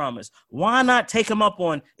on that promise? Why not take him up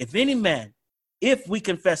on, if any man, if we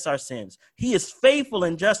confess our sins, he is faithful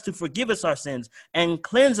and just to forgive us our sins and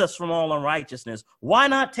cleanse us from all unrighteousness. Why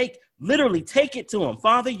not literally take it to him?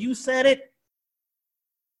 Father, you said it.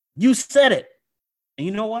 You said it. And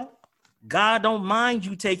you know what? God don't mind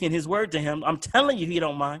you taking his word to him. I'm telling you, he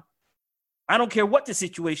don't mind. I don't care what the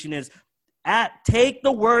situation is. Take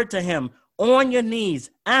the word to him on your knees.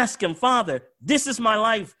 Ask him, Father, this is my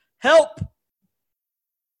life. Help.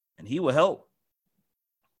 And he will help.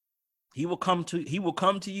 He will come to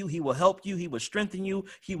you. He will help you. He will strengthen you.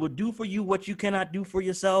 He will do for you what you cannot do for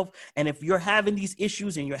yourself. And if you're having these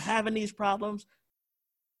issues and you're having these problems,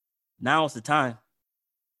 now is the time.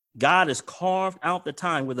 God has carved out the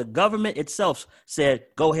time where the government itself said,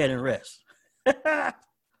 go ahead and rest.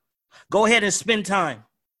 Go ahead and spend time.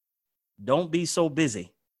 Don't be so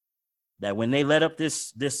busy that when they let up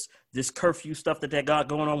this curfew stuff that they got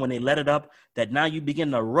going on, when they let it up, that now you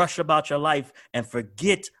begin to rush about your life and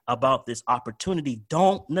forget about this opportunity.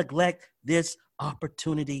 Don't neglect this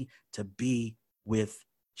opportunity to be with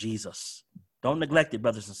Jesus. Don't neglect it,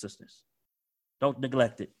 brothers and sisters. Don't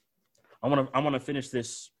neglect it. I want to finish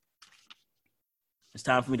this. It's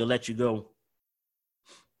time for me to let you go.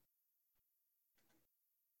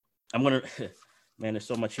 I'm going to, man, there's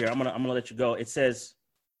so much here. I'm going to let you go. It says,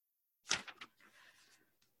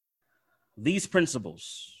 these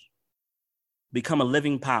principles become a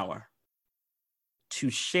living power to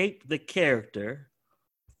shape the character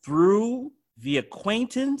through the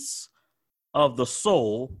acquaintance of the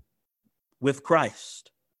soul with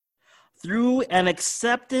Christ, through an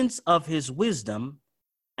acceptance of his wisdom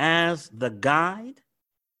as the guide,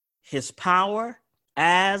 his power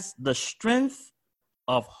as the strength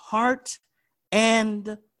of heart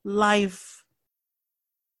and life.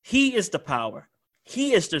 He is the power.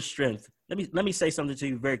 He is the strength. Let me say something to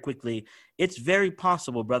you very quickly. It's very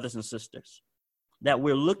possible, brothers and sisters, that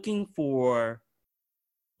we're looking for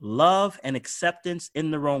love and acceptance in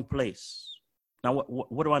the wrong place. Now,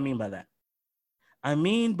 what do I mean by that? I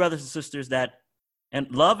mean, brothers and sisters, that and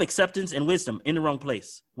love, acceptance, and wisdom in the wrong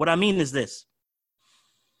place. What I mean is this.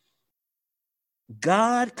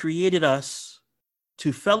 God created us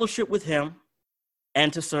to fellowship with him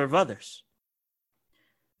and to serve others.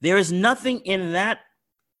 There is nothing in that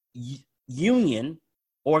union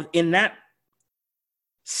or in that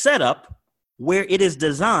setup where it is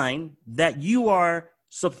designed that you are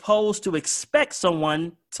supposed to expect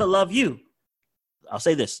someone to love you. I'll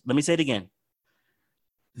say this. Let me say it again.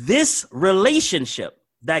 This relationship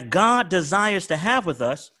that God desires to have with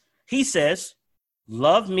us, he says,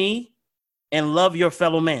 love me and love your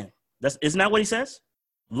fellow man. Isn't that what he says?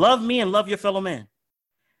 Love me and love your fellow man.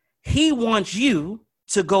 He wants you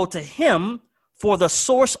to go to him for the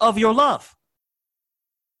source of your love.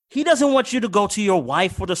 He doesn't want you to go to your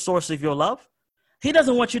wife for the source of your love. He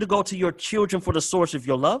doesn't want you to go to your children for the source of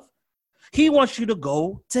your love. He wants you to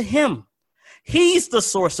go to him. He's the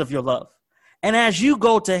source of your love. And as you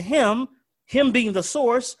go to him, him being the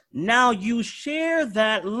source, now you share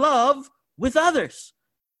that love with others.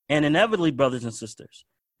 And inevitably, brothers and sisters,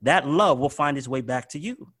 that love will find its way back to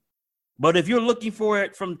you. But if you're looking for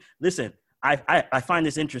it from, listen, I find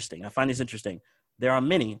this interesting. There are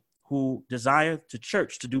many who desire the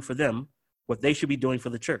church to do for them what they should be doing for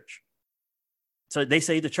the church. So they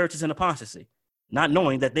say the church is in apostasy, not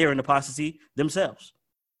knowing that they're in apostasy themselves.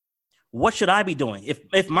 What should I be doing?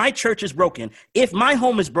 If my church is broken, if my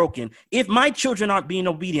home is broken, if my children aren't being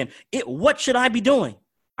obedient, what should I be doing?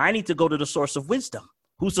 I need to go to the source of wisdom.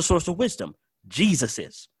 Who's the source of wisdom? Jesus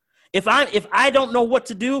is. If I don't know what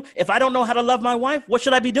to do, if I don't know how to love my wife, what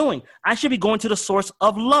should I be doing? I should be going to the source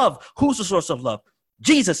of love. Who's the source of love?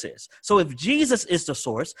 Jesus is. So if Jesus is the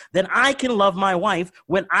source, then I can love my wife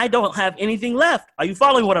when I don't have anything left. Are you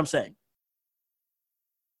following what I'm saying?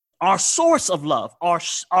 Our source of love, our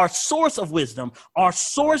source of wisdom, our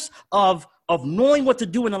source of knowing what to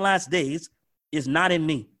do in the last days is not in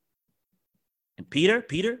me. And Peter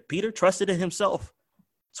trusted in himself.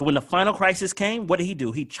 So when the final crisis came, what did he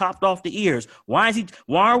do? He chopped off the ears. Why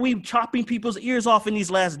are we chopping people's ears off in these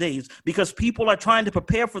last days? Because people are trying to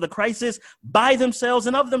prepare for the crisis by themselves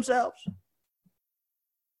and of themselves.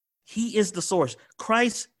 He is the source.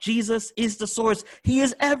 Christ Jesus is the source. He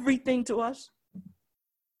is everything to us.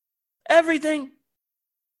 Everything.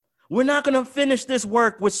 We're not going to finish this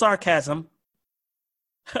work with sarcasm.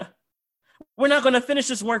 We're not going to finish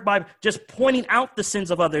this work by just pointing out the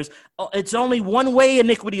sins of others. It's only one way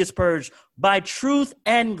iniquity is purged. By truth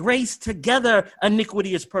and grace together,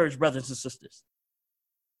 iniquity is purged, brothers and sisters.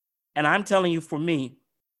 And I'm telling you, for me,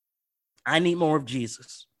 I need more of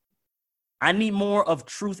Jesus. I need more of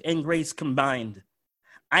truth and grace combined.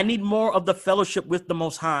 I need more of the fellowship with the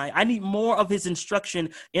Most High. I need more of his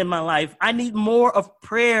instruction in my life. I need more of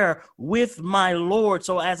prayer with my Lord.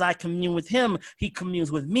 So as I commune with him, he communes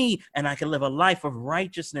with me, and I can live a life of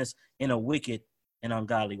righteousness in a wicked and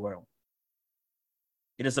ungodly world.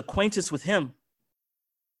 It is acquaintance with him,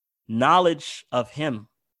 knowledge of him,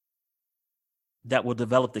 that will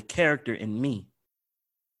develop the character in me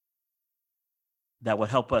that will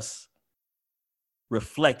help us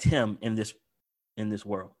reflect him in this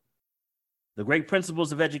world. The great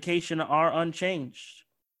principles of education are unchanged.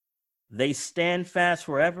 They stand fast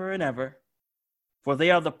forever and ever, for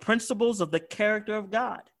they are the principles of the character of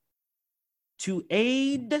God to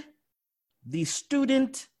aid the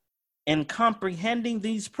student in comprehending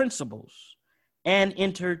these principles and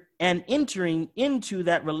entering into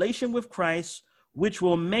that relation with Christ, which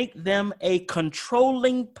will make them a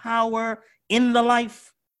controlling power in the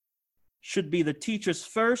life, should be the teacher's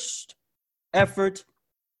first effort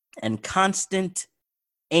and constant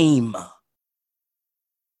aim.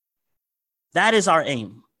 That is our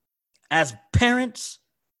aim as parents,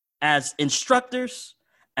 as instructors,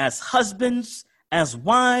 as husbands, as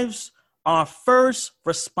wives, Our first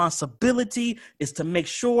responsibility is to make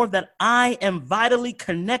sure that I am vitally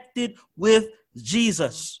connected with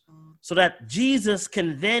Jesus so that Jesus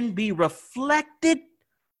can then be reflected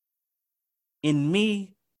in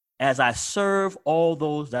me as I serve all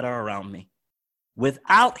those that are around me.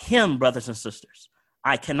 Without him, brothers and sisters,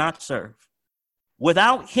 I cannot serve.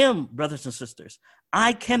 Without him, brothers and sisters,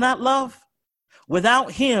 I cannot love.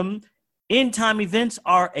 Without him, end-time events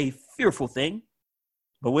are a fearful thing.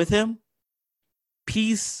 But with him,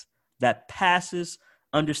 peace that passes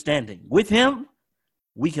understanding. With him,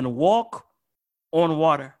 we can walk on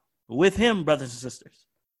water. With him, brothers and sisters,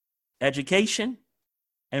 education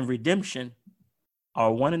and redemption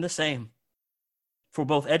are one and the same. For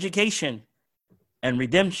both education and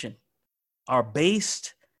redemption are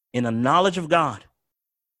based in a knowledge of God.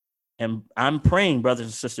 And I'm praying, brothers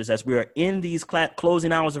and sisters, as we are in these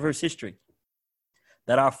closing hours of Earth's history,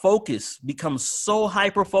 that our focus becomes so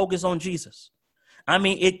hyper-focused on Jesus. I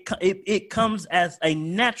mean, it comes as a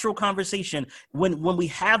natural conversation. When we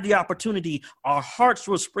have the opportunity, our hearts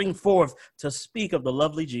will spring forth to speak of the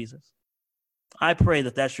lovely Jesus. I pray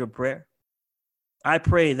that that's your prayer. I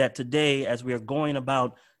pray that today, as we are going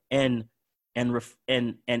about and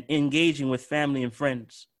engaging with family and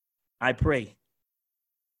friends, I pray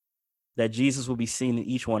that Jesus will be seen in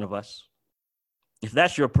each one of us. If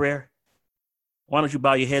that's your prayer, why don't you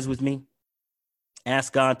bow your heads with me?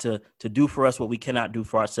 Ask God to do for us what we cannot do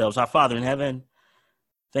for ourselves. Our Father in heaven,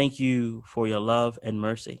 thank you for your love and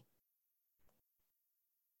mercy.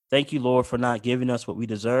 Thank you, Lord, for not giving us what we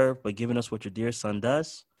deserve, but giving us what your dear Son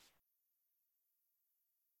does.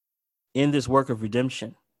 In this work of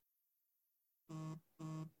redemption,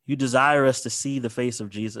 you desire us to see the face of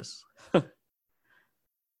Jesus.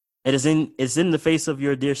 It's in the face of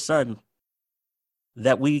your dear Son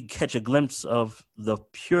that we catch a glimpse of the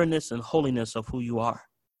pureness and holiness of who you are.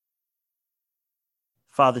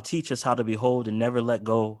 Father, teach us how to behold and never let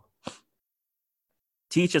go.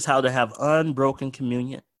 Teach us how to have unbroken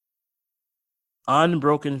communion,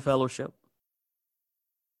 unbroken fellowship.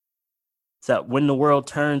 So that when the world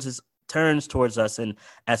turns towards us and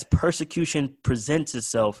as persecution presents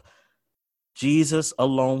itself, Jesus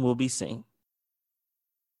alone will be seen.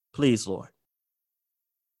 Please, Lord,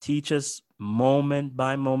 teach us moment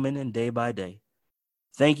by moment and day by day.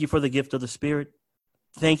 Thank you for the gift of the Spirit.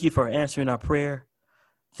 Thank you for answering our prayer.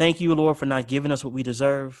 Thank you, Lord, for not giving us what we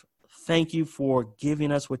deserve. Thank you for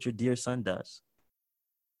giving us what your dear Son does.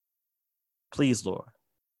 Please, Lord,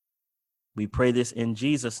 we pray this in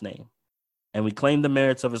Jesus' name, and we claim the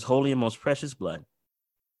merits of his holy and most precious blood.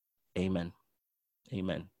 Amen.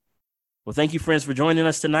 Amen. Well, thank you, friends, for joining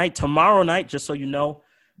us tonight. Tomorrow night, just so you know,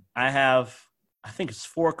 I think it's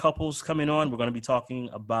 4 couples coming on. We're going to be talking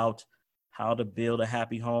about how to build a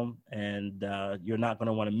happy home, and you're not going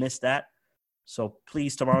to want to miss that. So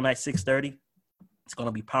please, tomorrow night, 6:30, it's going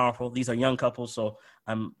to be powerful. These are young couples, so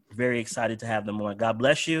I'm very excited to have them on. God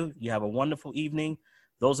bless you. You have a wonderful evening.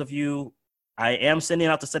 Those of you, I am sending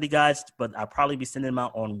out the study guides, but I'll probably be sending them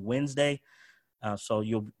out on Wednesday. So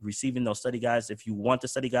you'll be receiving those study guides. If you want the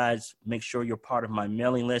study guides, make sure you're part of my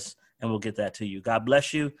mailing list, and we'll get that to you. God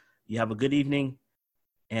bless you. You have a good evening,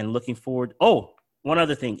 and looking forward. Oh, one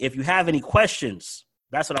other thing. If you have any questions,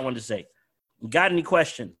 that's what I wanted to say. You got any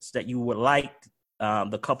questions that you would like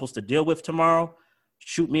the couples to deal with tomorrow,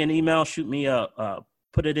 shoot me an email,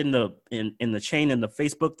 put it in the chain in the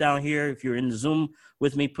Facebook down here. If you're in the Zoom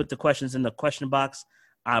with me, put the questions in the question box.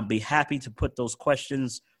 I'll be happy to put those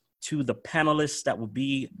questions to the panelists that will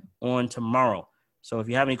be on tomorrow. So if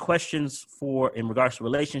you have any questions in regards to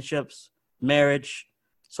relationships, marriage,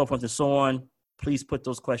 so forth and so on, please put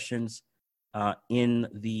those questions in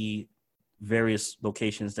the various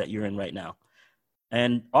locations that you're in right now.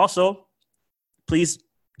 And also, please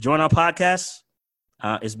join our podcast.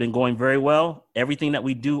 It's been going very well. Everything that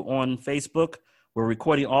we do on Facebook, we're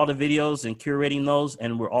recording all the videos and curating those,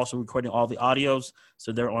 and we're also recording all the audios,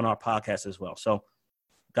 so they're on our podcast as well. So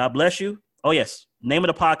God bless you. Oh, yes. Name of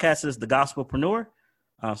the podcast is The Gospelpreneur.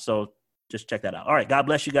 So just check that out. All right. God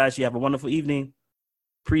bless you guys. You have a wonderful evening.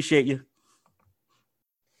 Appreciate you.